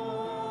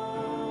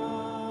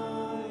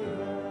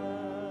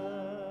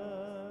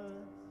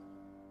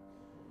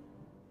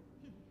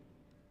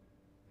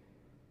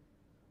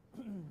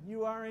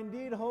You are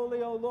indeed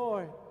holy, O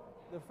Lord,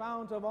 the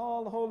fount of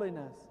all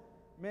holiness.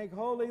 Make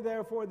holy,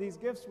 therefore, these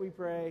gifts, we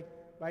pray,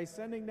 by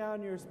sending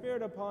down your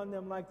Spirit upon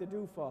them like the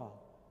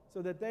dewfall,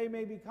 so that they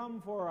may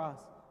become for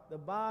us the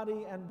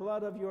body and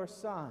blood of your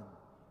Son,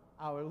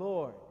 our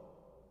Lord,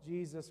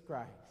 Jesus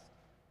Christ.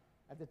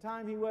 At the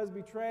time he was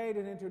betrayed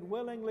and entered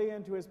willingly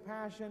into his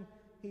passion,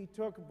 he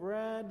took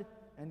bread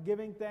and,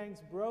 giving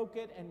thanks, broke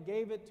it and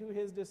gave it to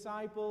his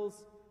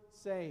disciples,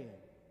 saying,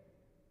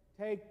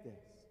 "Take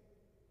this,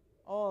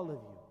 all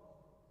of you,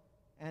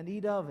 and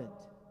eat of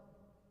it,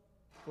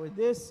 for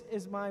this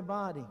is my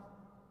body,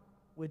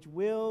 which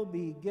will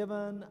be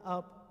given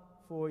up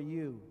for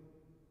you."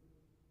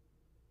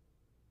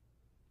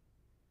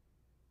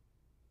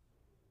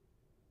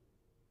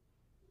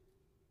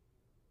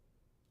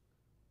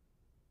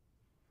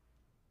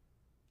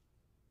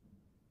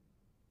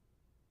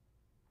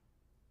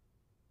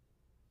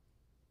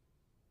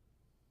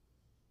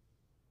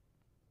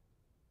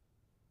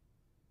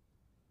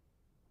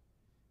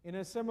 In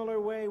a similar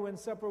way, when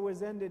supper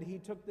was ended, he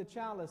took the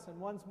chalice,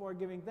 and once more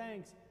giving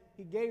thanks,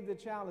 he gave the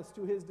chalice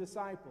to his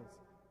disciples,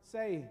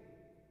 saying,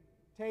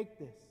 "Take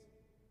this,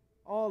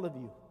 all of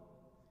you,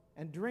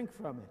 and drink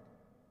from it.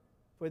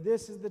 For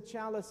this is the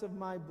chalice of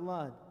my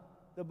blood,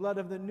 the blood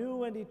of the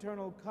new and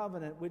eternal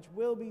covenant, which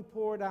will be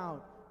poured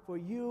out for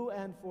you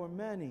and for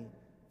many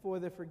for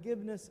the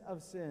forgiveness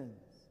of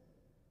sins.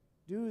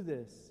 Do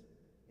this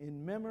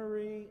in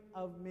memory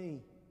of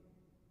me."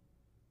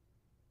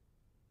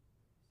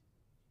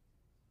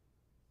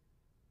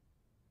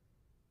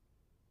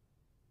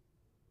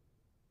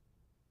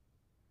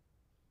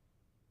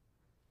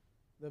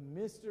 The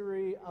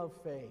mystery of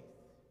faith.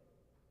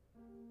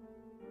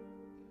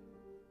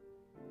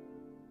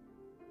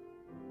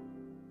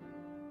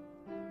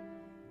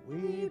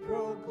 We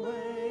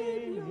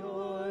proclaim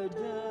your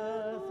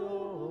death,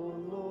 O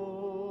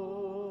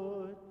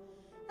Lord,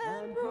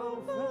 and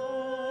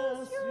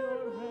profess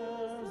your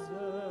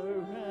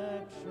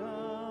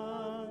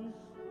resurrection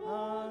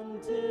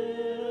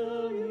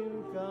until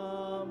you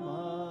come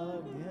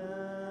again.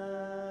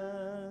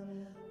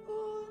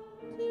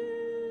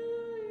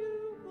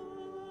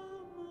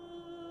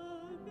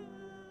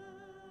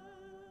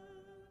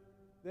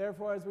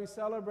 Therefore, as we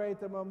celebrate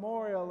the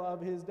memorial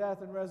of his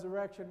death and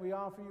resurrection, we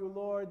offer you,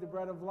 Lord, the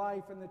bread of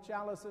life and the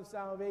chalice of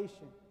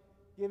salvation,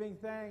 giving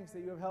thanks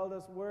that you have held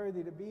us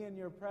worthy to be in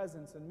your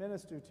presence and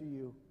minister to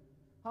you.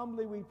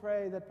 Humbly we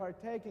pray that,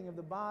 partaking of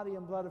the body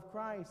and blood of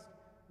Christ,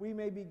 we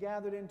may be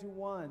gathered into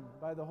one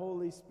by the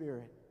Holy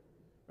Spirit.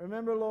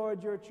 Remember,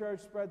 Lord, your church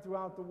spread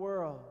throughout the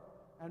world,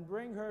 and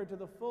bring her to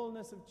the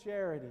fullness of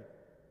charity,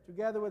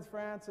 together with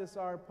Francis,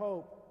 our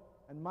Pope,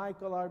 and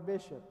Michael, our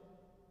Bishop,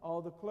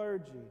 all the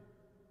clergy,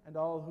 and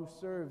all who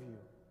serve you.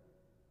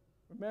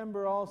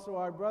 Remember also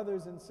our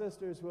brothers and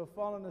sisters who have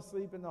fallen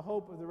asleep in the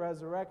hope of the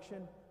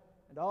resurrection,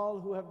 and all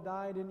who have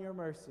died in your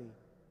mercy.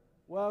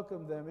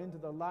 Welcome them into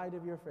the light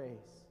of your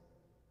face.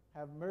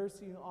 Have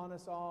mercy on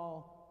us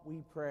all,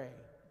 we pray.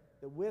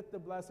 that with the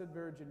Blessed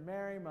Virgin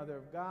Mary, Mother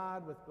of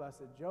God, with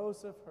blessed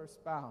Joseph, her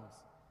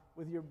spouse,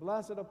 with your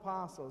blessed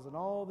apostles and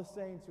all the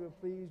saints who have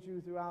pleased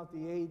you throughout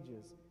the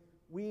ages,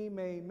 we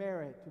may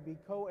merit to be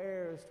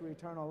co-heirs to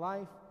eternal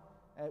life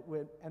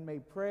and may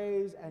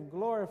praise and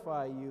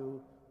glorify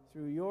you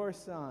through your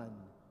Son,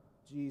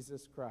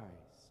 Jesus Christ.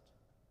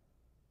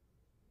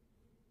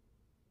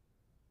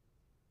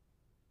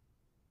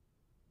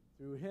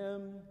 Through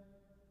him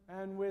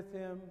and with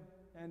him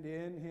and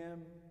in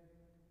him,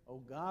 O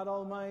God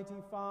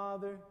Almighty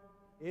Father,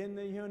 in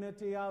the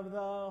unity of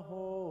the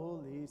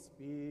Holy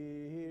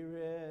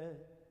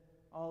Spirit,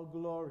 all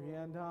glory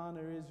and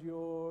honor is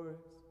yours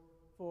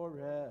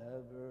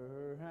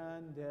forever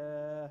and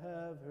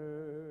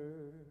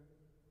ever.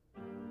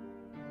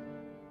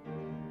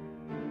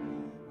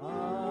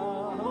 Amen,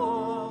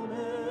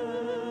 amen,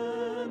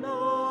 amen,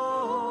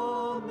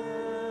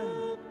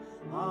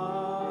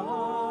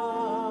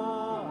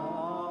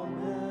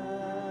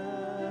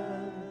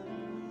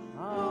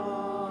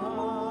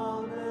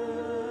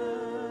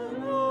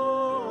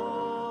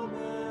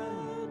 amen,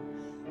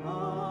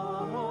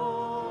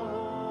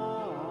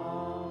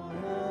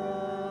 amen.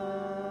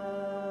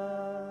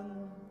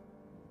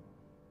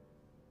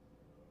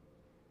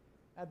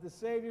 At the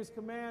Savior's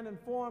command,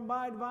 informed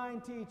by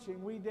divine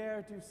teaching, we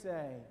dare to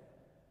say,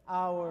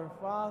 Our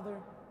Father,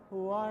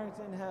 who art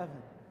in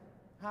heaven,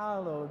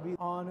 hallowed be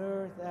on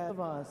earth as give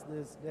us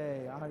this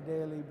day our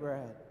daily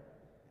bread,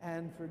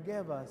 and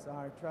forgive us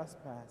our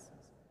trespasses,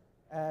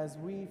 as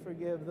we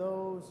forgive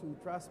those who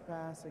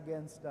trespass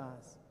against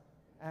us.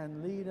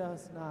 And lead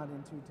us not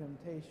into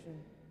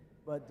temptation,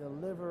 but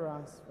deliver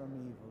us from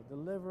evil.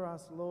 Deliver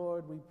us,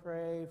 Lord, we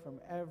pray,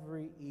 from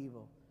every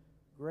evil.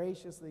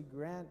 Graciously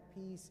grant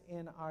peace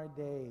in our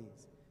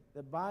days,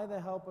 that by the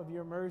help of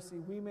your mercy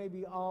we may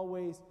be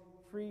always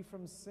free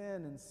from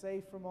sin and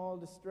safe from all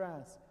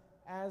distress,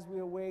 as we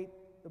await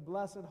the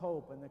blessed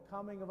hope and the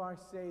coming of our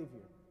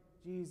Savior,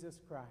 Jesus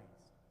Christ.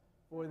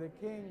 For the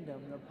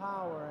kingdom, the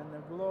power, and the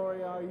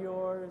glory are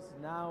yours,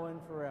 now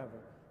and forever.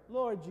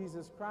 Lord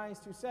Jesus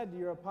Christ, who said to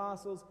your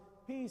apostles,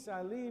 Peace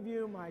I leave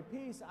you, my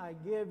peace I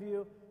give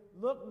you,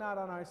 look not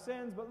on our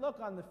sins, but look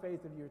on the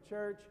faith of your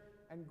church,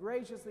 and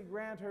graciously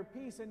grant her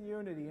peace and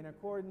unity in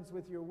accordance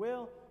with your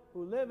will,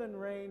 who live and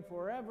reign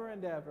forever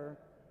and ever.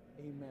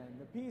 Amen.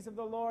 The peace of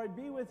the Lord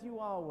be with you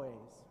always.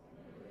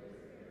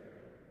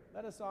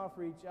 Let us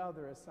offer each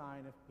other a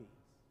sign of peace.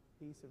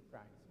 Peace of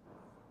Christ.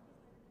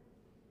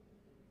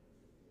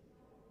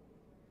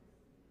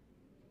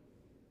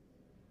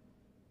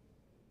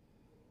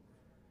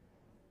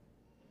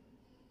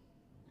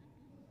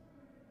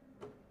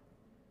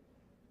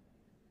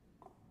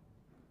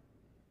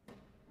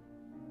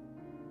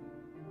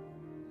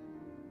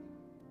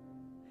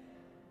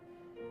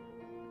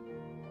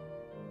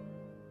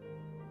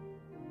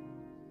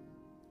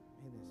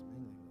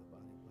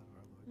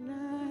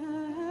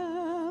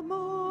 Lamb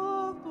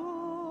of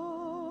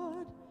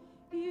God,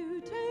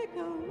 you take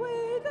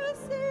away the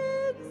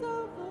sins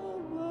of the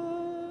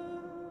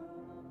world.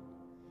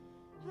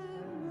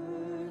 Have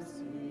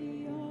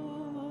mercy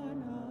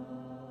on us.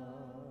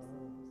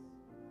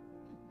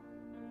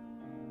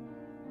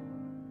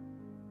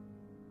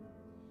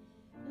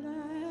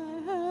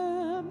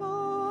 Lamb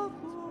of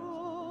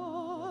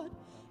God,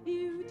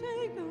 you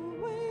take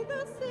away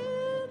the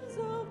sins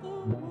of the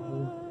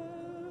world.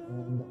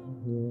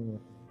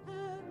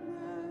 Have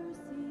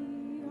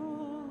mercy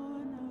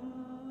on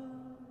us.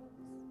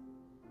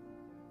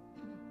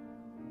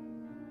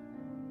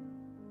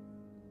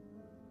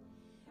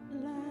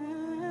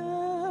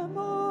 Lamb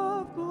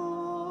of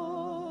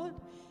God,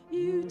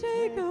 you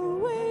take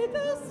away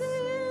the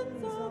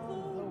sins of the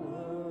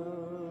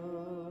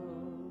world.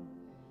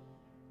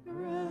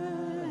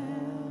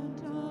 Grant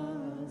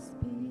us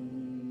peace.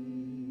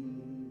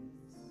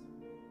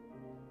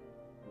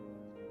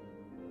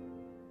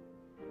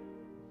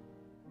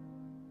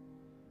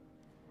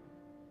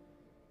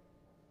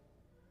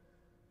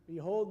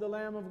 Behold the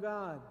Lamb of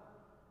God.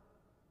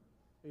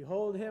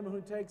 Behold him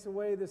who takes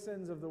away the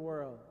sins of the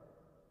world.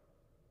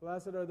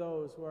 Blessed are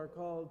those who are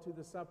called to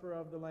the supper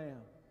of the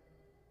Lamb.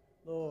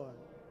 Lord,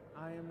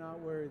 I am not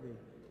worthy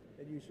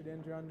that you should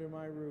enter under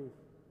my roof,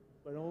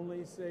 but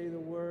only say the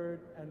word,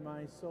 and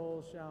my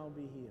soul shall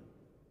be healed.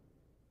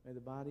 May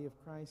the body of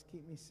Christ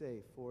keep me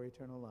safe for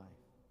eternal life.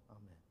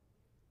 Amen.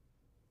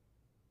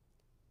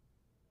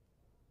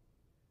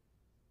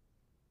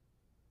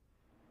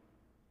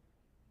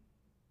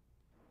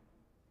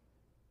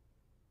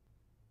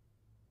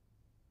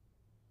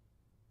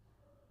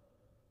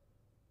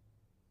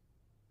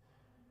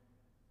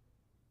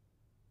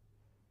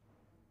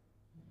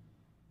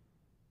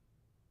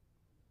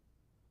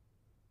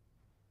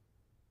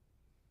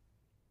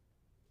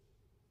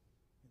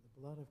 May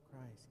the blood of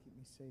Christ keep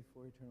me safe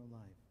for eternal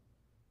life.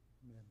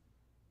 Amen.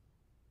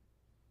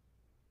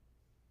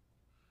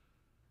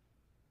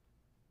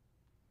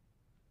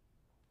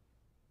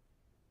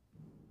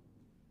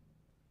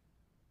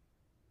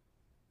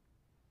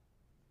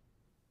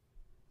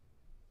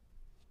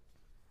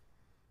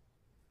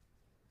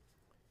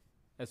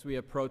 As we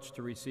approach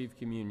to receive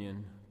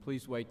communion,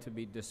 please wait to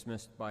be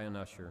dismissed by an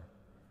usher.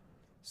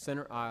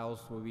 Center aisles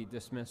will be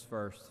dismissed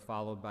first,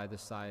 followed by the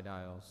side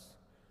aisles.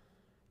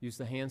 Use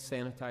the hand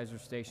sanitizer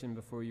station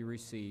before you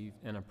receive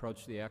and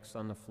approach the X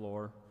on the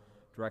floor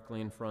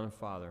directly in front of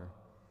Father.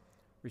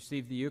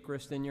 Receive the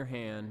Eucharist in your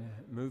hand,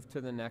 move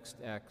to the next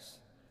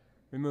X,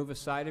 remove a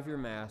side of your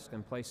mask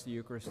and place the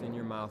Eucharist in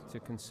your mouth to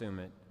consume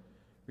it.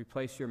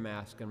 Replace your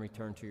mask and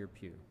return to your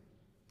pew.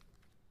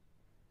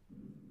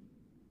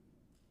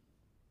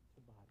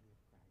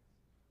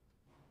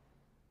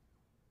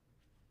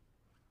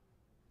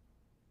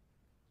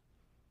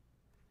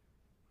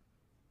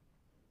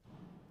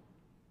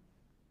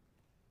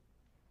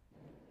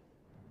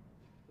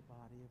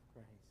 Body of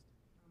Christ.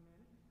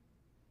 Amen.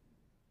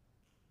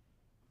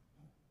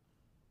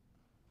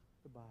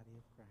 The body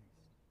of Christ.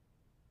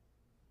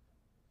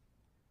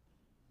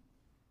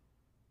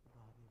 The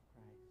body of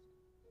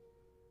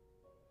Christ.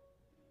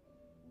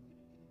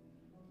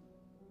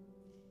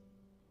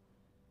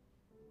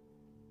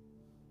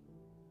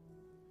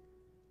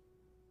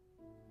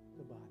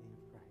 The body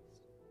of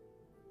Christ.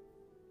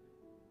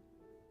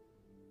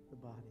 The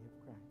body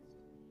of Christ.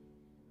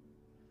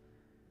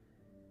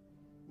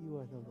 You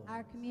are the Lord.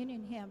 Our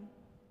communion hymn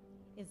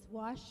is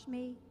Wash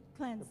Me,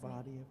 Cleanse The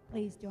body Me. of Christ.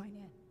 Please join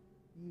in.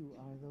 You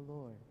are the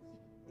Lord.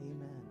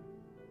 Amen.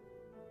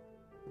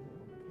 Okay.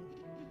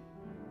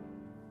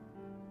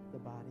 The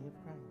body of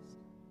Christ.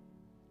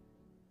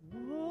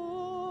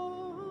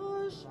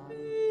 Wash The body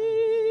me,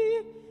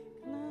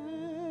 The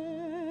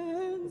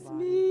cleanse body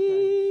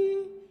me,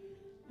 of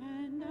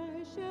and I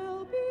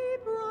shall be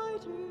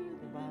brighter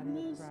The than body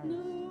the of Christ.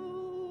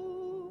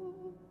 snow.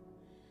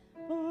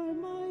 For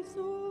my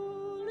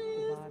soul The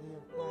is body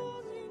of Christ.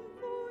 longing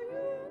for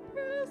your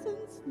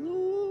presence,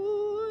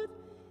 Lord,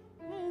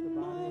 and The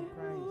body my of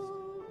Christ.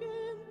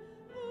 broken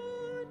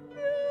heart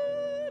The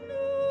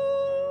renew.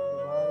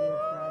 body of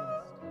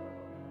Christ.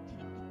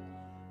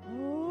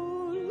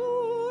 Oh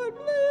Lord,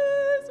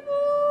 please The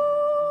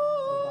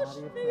wash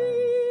body of me,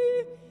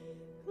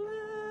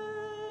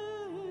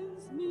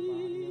 cleanse The me,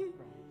 body of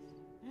Christ.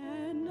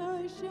 and I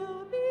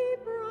shall be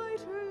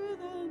brighter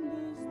than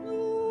the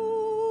snow.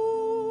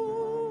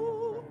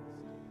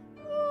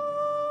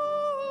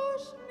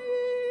 Wash me,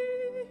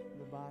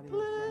 The body of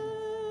Christ.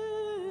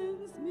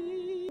 cleanse me.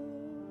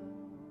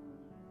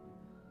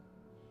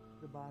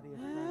 The body of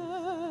Christ.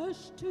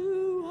 Ash to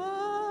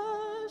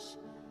ash,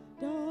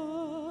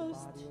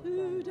 dust body of to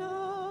Christ.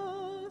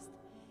 dust,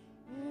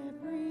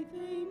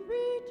 everything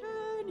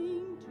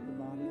returning to The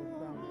body of your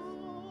Christ.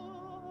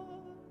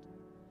 heart.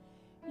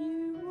 You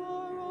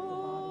are body of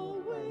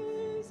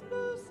always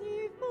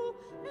merciful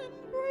and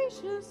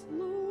gracious, The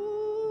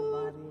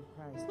Lord, body of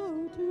Christ. slow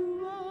to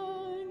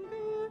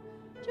anger,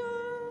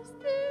 just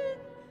in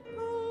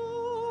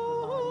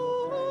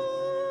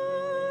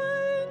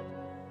kind.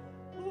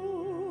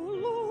 Oh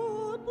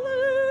Lord,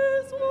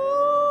 please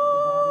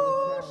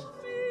wash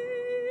me,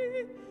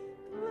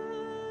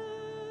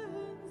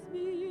 cleanse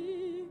me,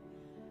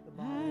 The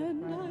body of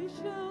and I Christ.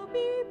 shall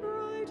be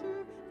brighter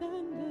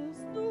than the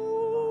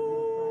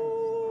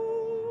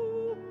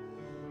snow.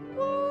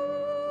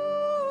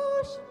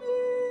 Wash me,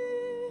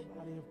 The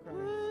body of Christ.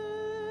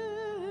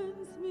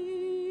 cleanse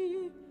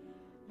me,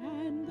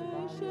 and The I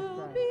body of shall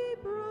Christ. be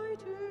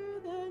brighter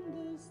than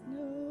the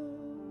snow.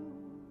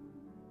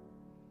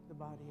 The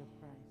body of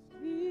Christ.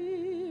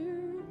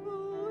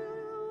 Fearful,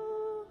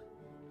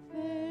 The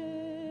body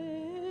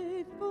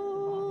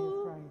faithful,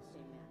 of Christ.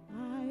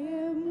 I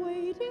am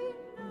waiting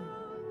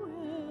now,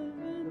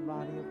 heaven The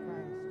body of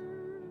Christ.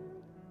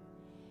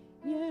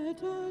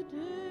 Yet a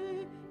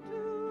day to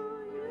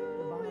you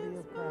The body is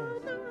of but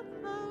Christ.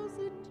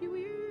 1,000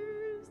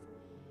 years,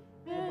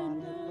 The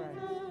and body of Christ.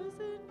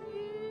 1,000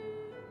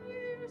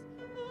 years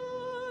The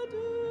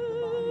body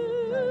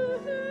of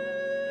Christ. a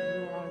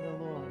You are the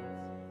Lord.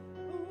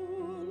 Oh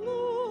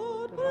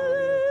Lord, The body of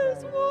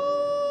please Christ.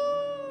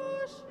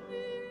 wash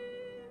me,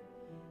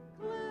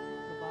 The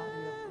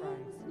body of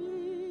cleanse Christ. me,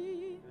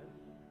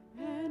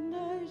 and I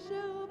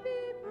shall be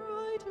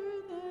brighter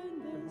than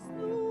the The body of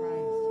snow.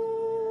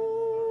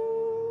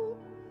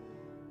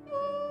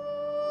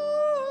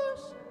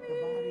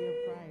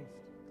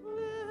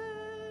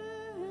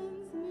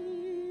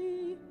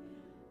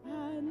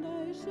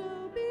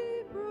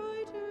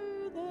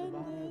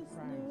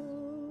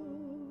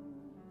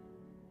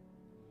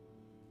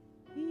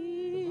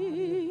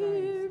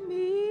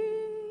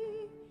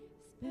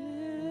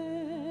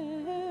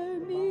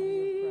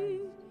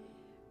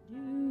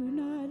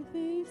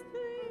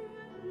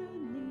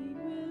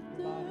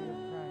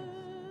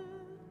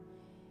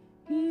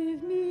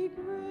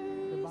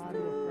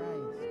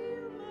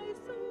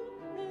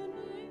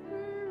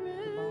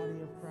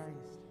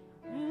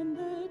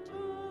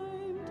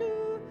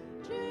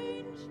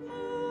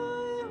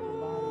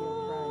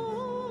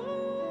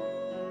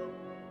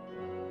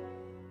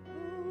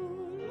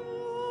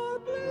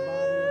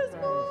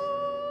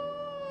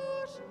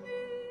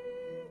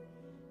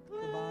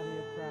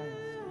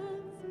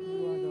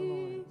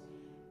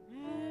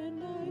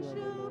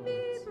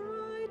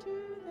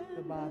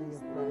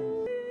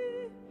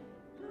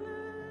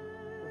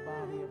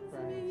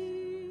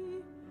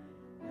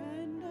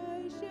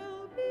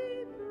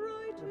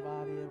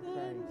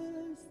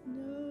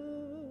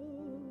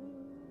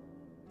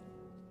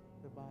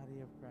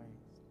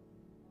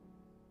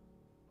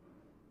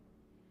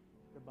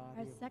 body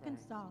Our of second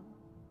Christ. song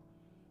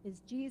is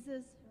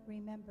Jesus,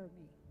 Remember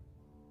Me.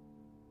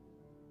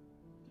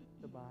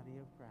 The body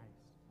of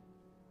Christ.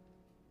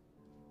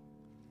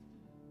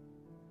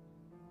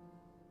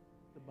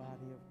 The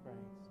body of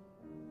Christ.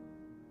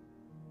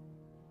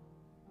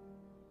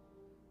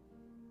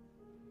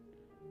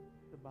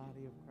 The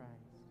body of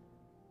Christ.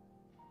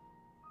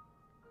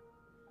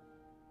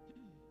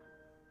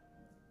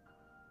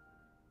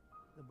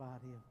 The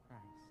body of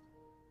Christ.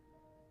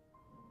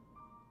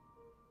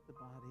 The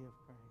body of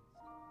Christ.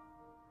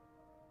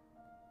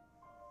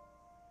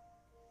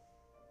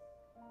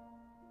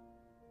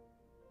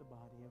 The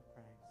body of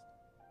Christ.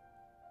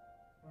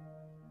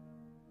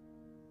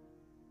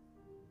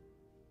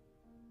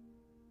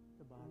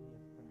 The body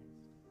of Christ.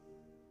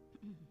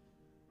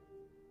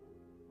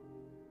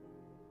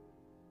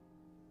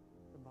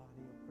 The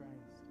body of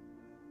Christ.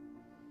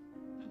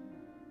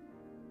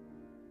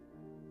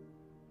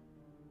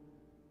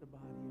 The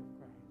body of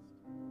Christ.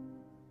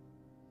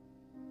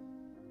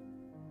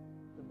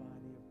 The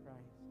body of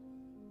Christ.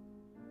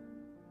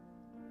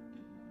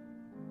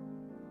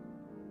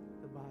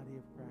 The body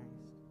of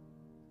Christ.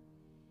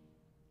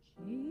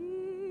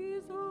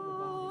 Jesus,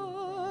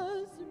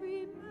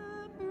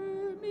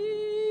 remember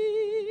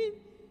me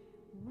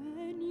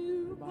when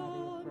you The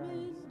body of come Christ.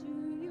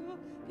 into your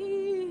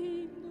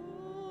kingdom.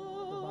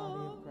 The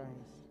body of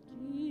Christ.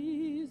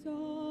 Jesus,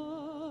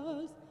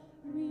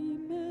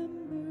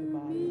 remember The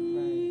body of me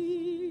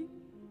Christ.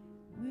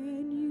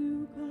 when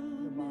you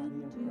come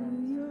body of into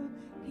Christ. your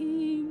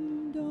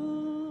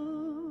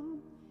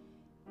kingdom.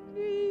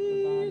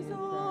 body of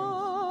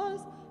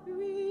Jesus,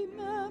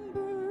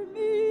 remember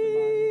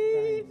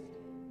me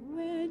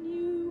when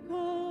you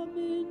come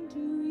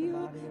into your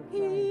body of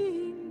Christ.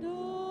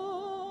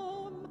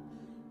 kingdom.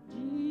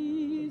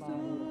 Jesus,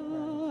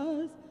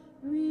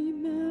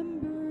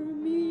 remember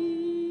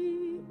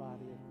me The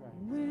body of Christ.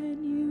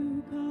 when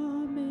you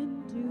come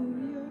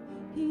into your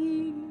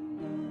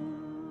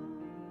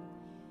kingdom.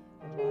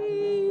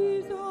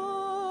 Jesus,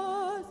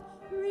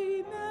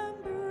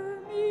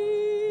 remember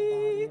me The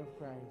body of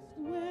Christ.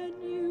 when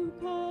you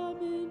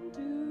come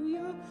into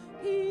your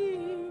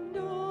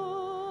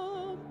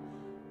kingdom.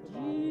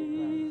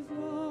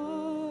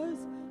 Jesus,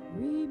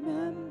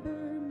 remember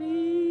me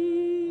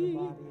The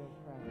body of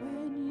Christ.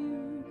 when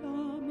you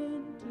come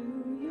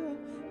into your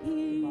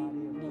The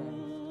body of kingdom.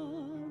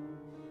 Christ.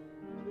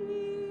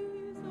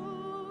 Jesus,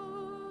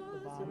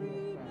 body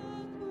of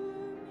Christ. remember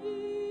me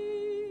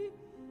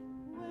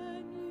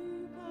when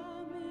you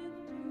come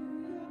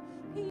into your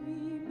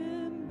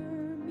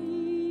remember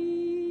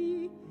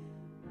me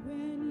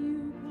when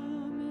you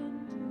come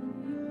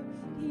into your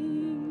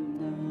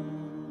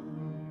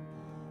kingdom.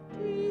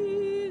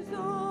 Jesus,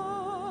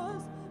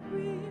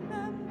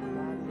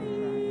 remember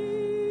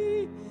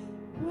me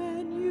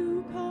when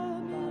you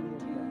come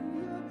into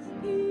your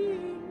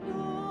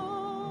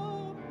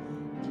kingdom.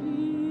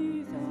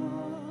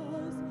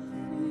 Jesus,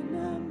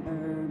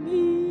 remember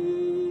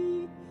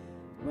me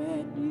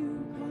when you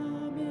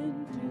come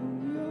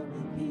into your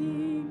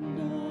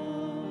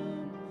kingdom.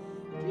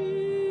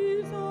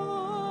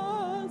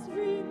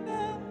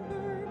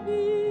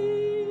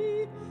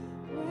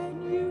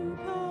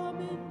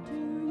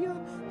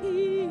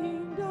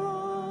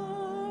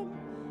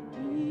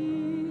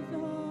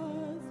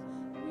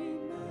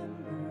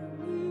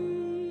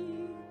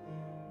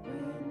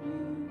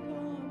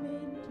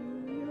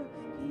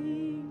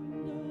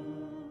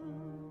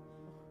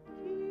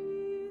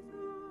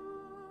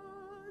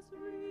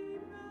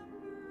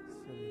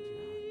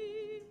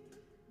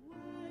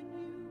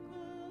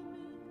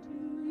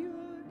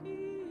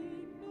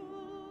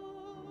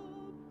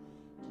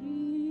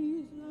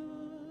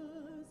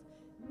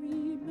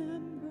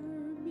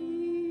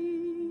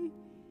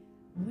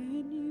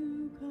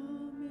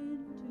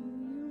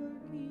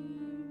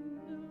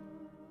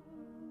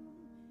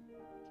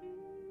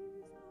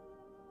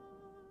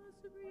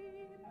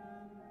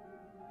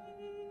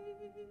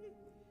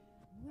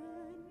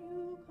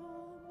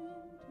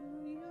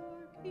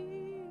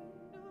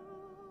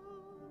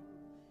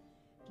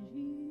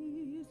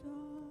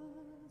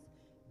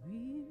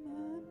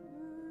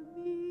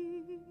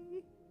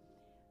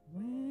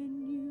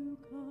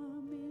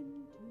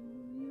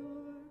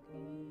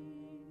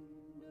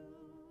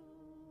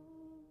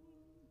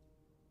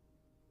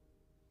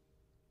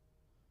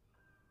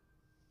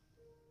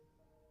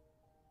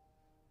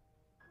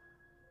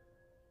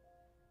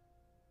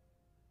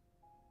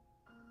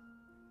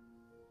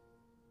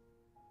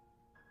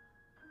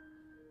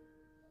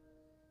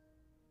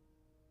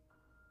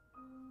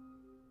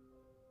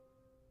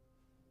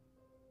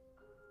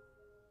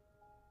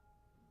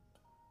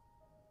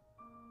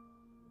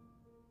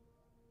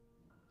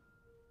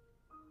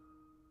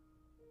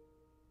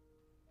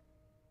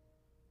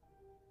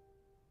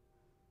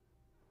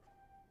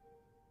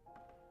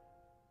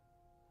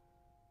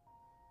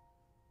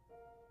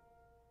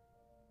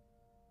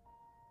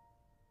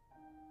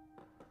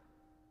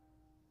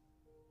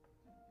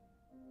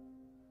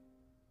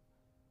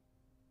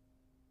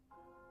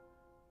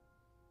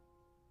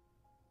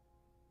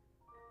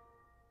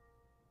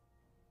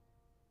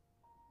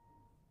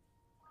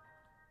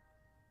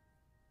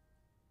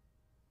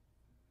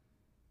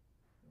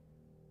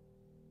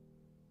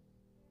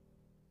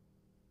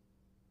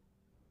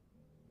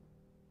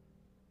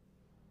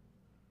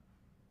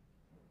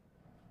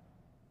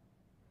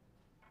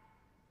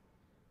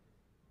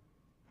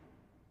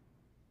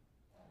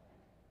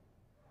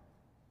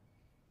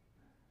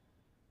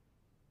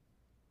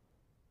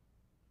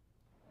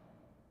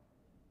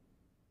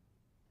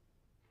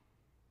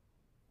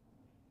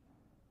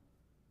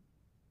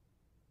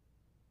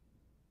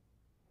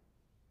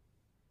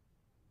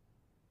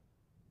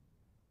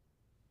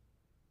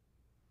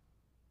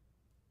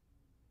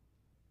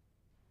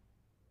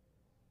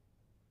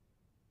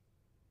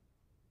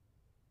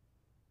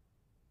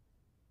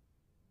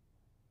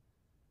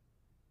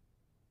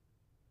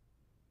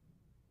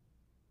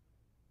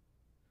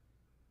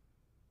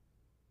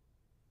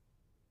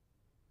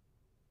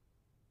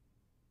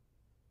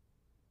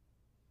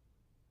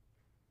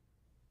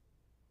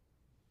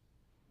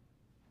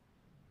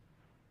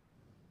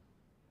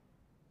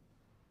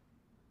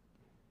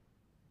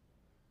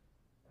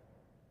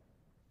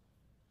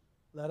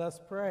 Let us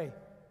pray.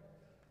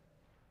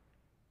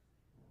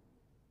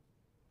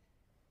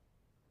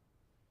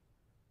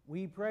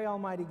 We pray,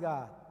 Almighty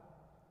God,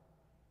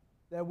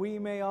 that we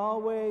may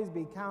always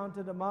be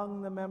counted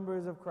among the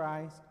members of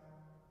Christ,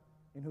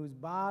 in whose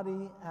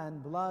body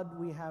and blood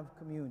we have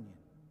communion,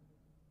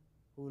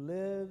 who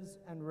lives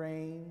and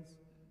reigns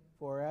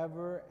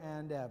forever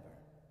and ever.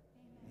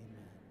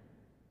 Amen.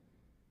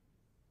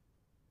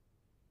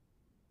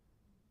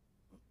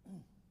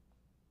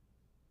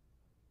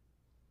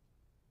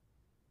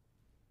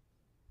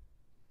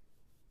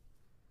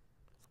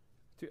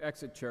 To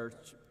exit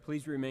church,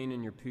 please remain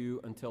in your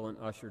pew until an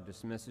usher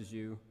dismisses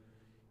you.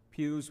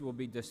 Pews will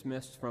be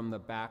dismissed from the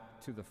back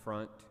to the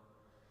front.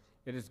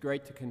 It is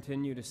great to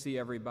continue to see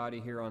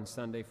everybody here on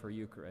Sunday for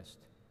Eucharist.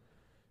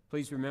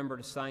 Please remember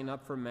to sign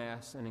up for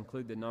Mass and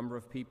include the number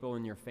of people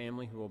in your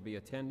family who will be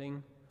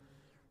attending.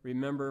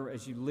 Remember,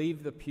 as you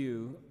leave the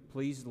pew,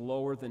 please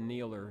lower the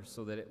kneeler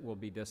so that it will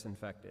be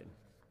disinfected.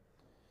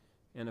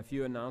 And a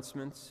few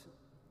announcements.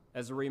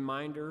 As a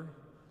reminder,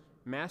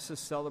 Mass is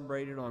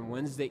celebrated on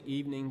Wednesday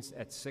evenings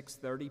at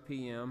 6:30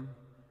 p.m.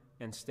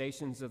 and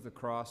Stations of the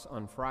Cross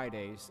on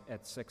Fridays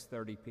at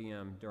 6:30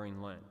 p.m.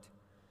 during Lent.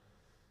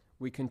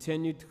 We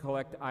continue to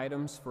collect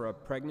items for a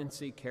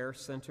pregnancy care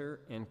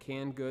center and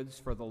canned goods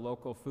for the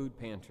local food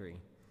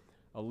pantry.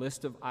 A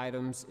list of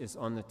items is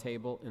on the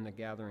table in the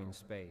gathering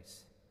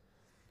space.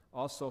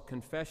 Also,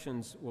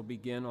 confessions will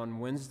begin on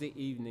Wednesday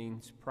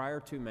evenings prior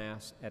to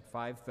Mass at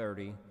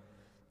 5:30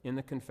 in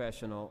the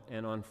confessional,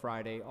 and on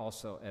Friday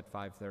also at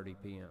 5:30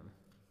 p.m.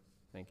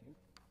 Thank you.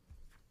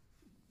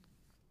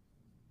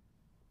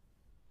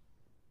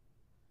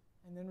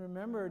 And then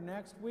remember,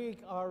 next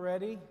week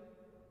already,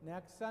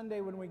 next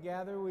Sunday when we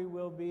gather, we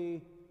will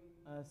be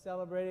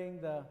celebrating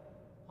the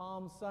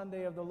Palm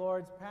Sunday of the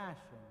Lord's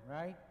Passion,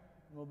 right?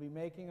 And we'll be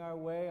making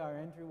our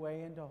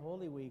entryway into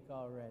Holy Week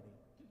already.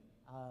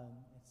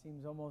 It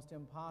seems almost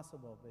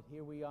impossible, but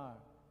here we are.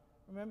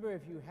 Remember,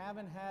 if you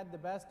haven't had the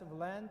best of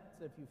Lent,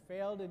 if you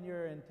failed in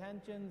your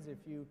intentions, if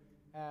you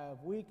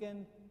have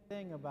weakened,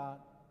 thing about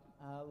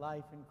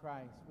life in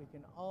Christ, we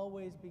can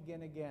always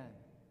begin again.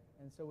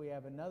 And so we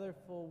have another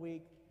full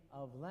week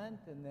of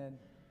Lent, and then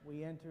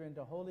we enter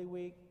into Holy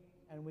Week,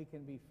 and we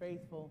can be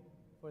faithful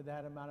for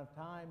that amount of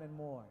time and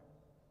more.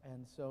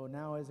 And so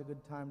now is a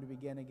good time to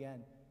begin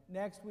again.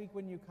 Next week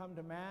when you come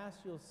to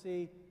Mass, you'll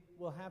see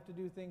we'll have to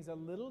do things a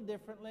little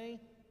differently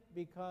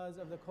because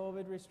of the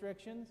COVID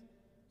restrictions.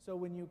 So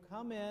when you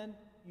come in,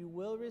 you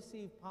will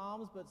receive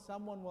palms, but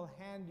someone will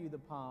hand you the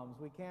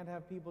palms. We can't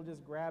have people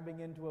just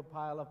grabbing into a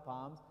pile of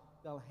palms.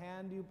 They'll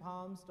hand you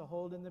palms to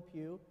hold in the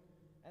pew,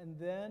 and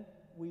then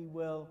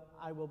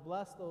I will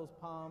bless those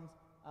palms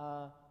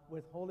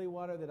with holy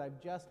water that I've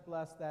just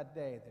blessed that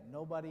day, that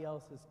nobody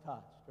else has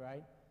touched,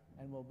 right?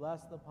 And we'll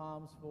bless the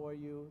palms for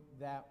you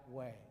that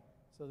way,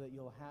 so that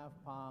you'll have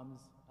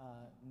palms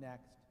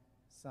next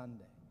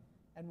Sunday.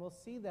 And we'll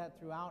see that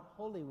throughout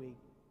Holy Week.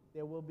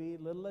 There will be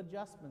little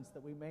adjustments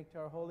that we make to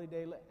our Holy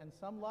Day, and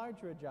some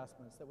larger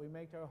adjustments that we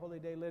make to our Holy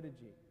Day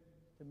liturgy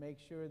to make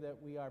sure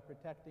that we are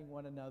protecting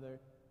one another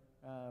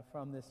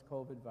from this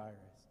COVID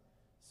virus.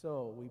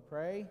 So we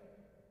pray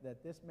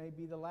that this may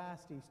be the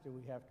last Easter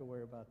we have to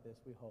worry about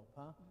this, we hope,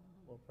 huh?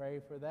 We'll pray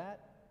for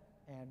that,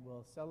 and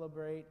we'll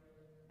celebrate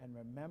and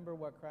remember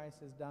what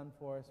Christ has done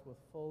for us with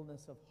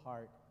fullness of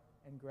heart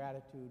and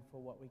gratitude for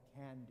what we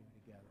can do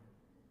together.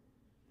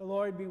 The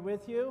Lord be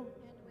with you. And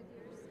with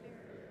your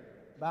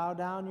spirit. Bow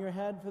down your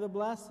head for the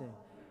blessing.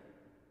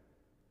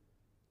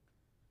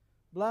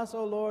 Bless,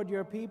 O Lord,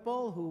 your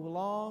people who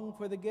long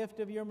for the gift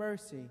of your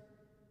mercy,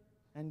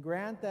 and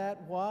grant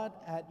that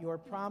what at your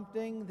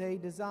prompting they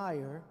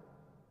desire,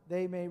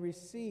 they may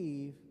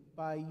receive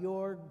by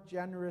your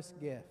generous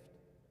gift,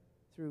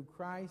 through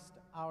Christ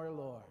our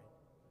Lord.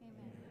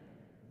 Amen.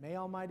 May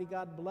Almighty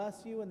God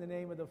bless you in the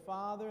name of the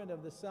Father, and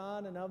of the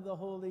Son, and of the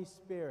Holy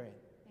Spirit.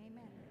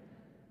 Amen.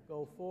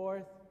 Go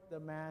forth, the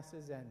Mass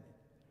is ended.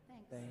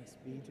 Thanks. Thanks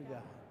be to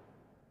God.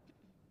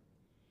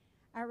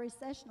 Our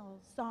recessional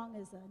song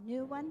is a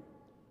new one.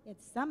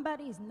 It's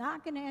Somebody's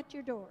Knocking at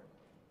Your Door.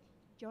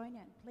 Join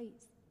in,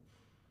 please.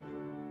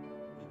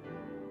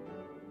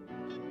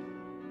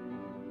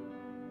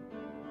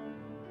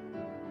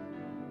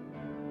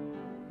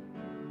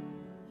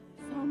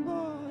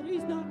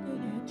 Somebody's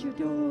knocking at your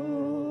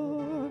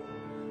door.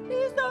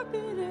 He's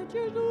knocking at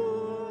your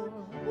door.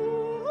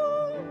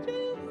 Oh,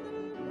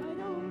 Jesus, why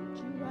don't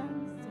you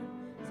answer?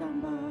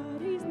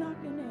 Somebody's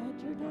knocking at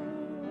your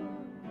door.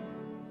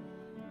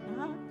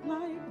 Knock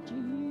like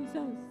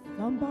Jesus.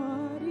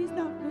 Somebody's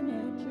knocking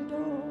at your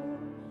door.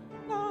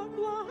 Knock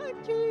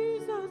like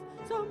Jesus.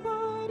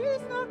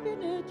 Somebody's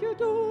knocking at your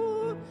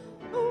door.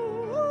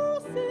 Oh,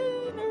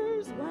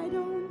 sinners, why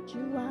don't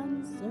you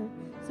answer?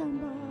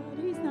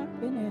 Somebody's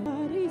knocking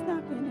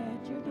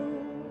at your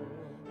door.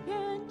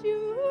 Can't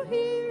you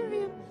hear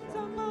him?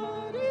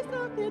 Somebody's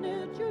knocking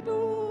at your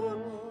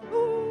door.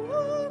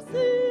 Oh,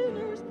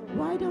 sinners,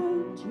 why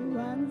don't you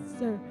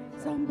answer?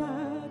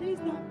 Somebody's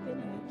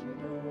knocking at your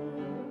door.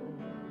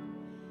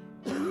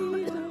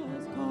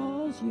 Jesus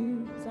calls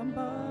you.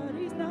 Somebody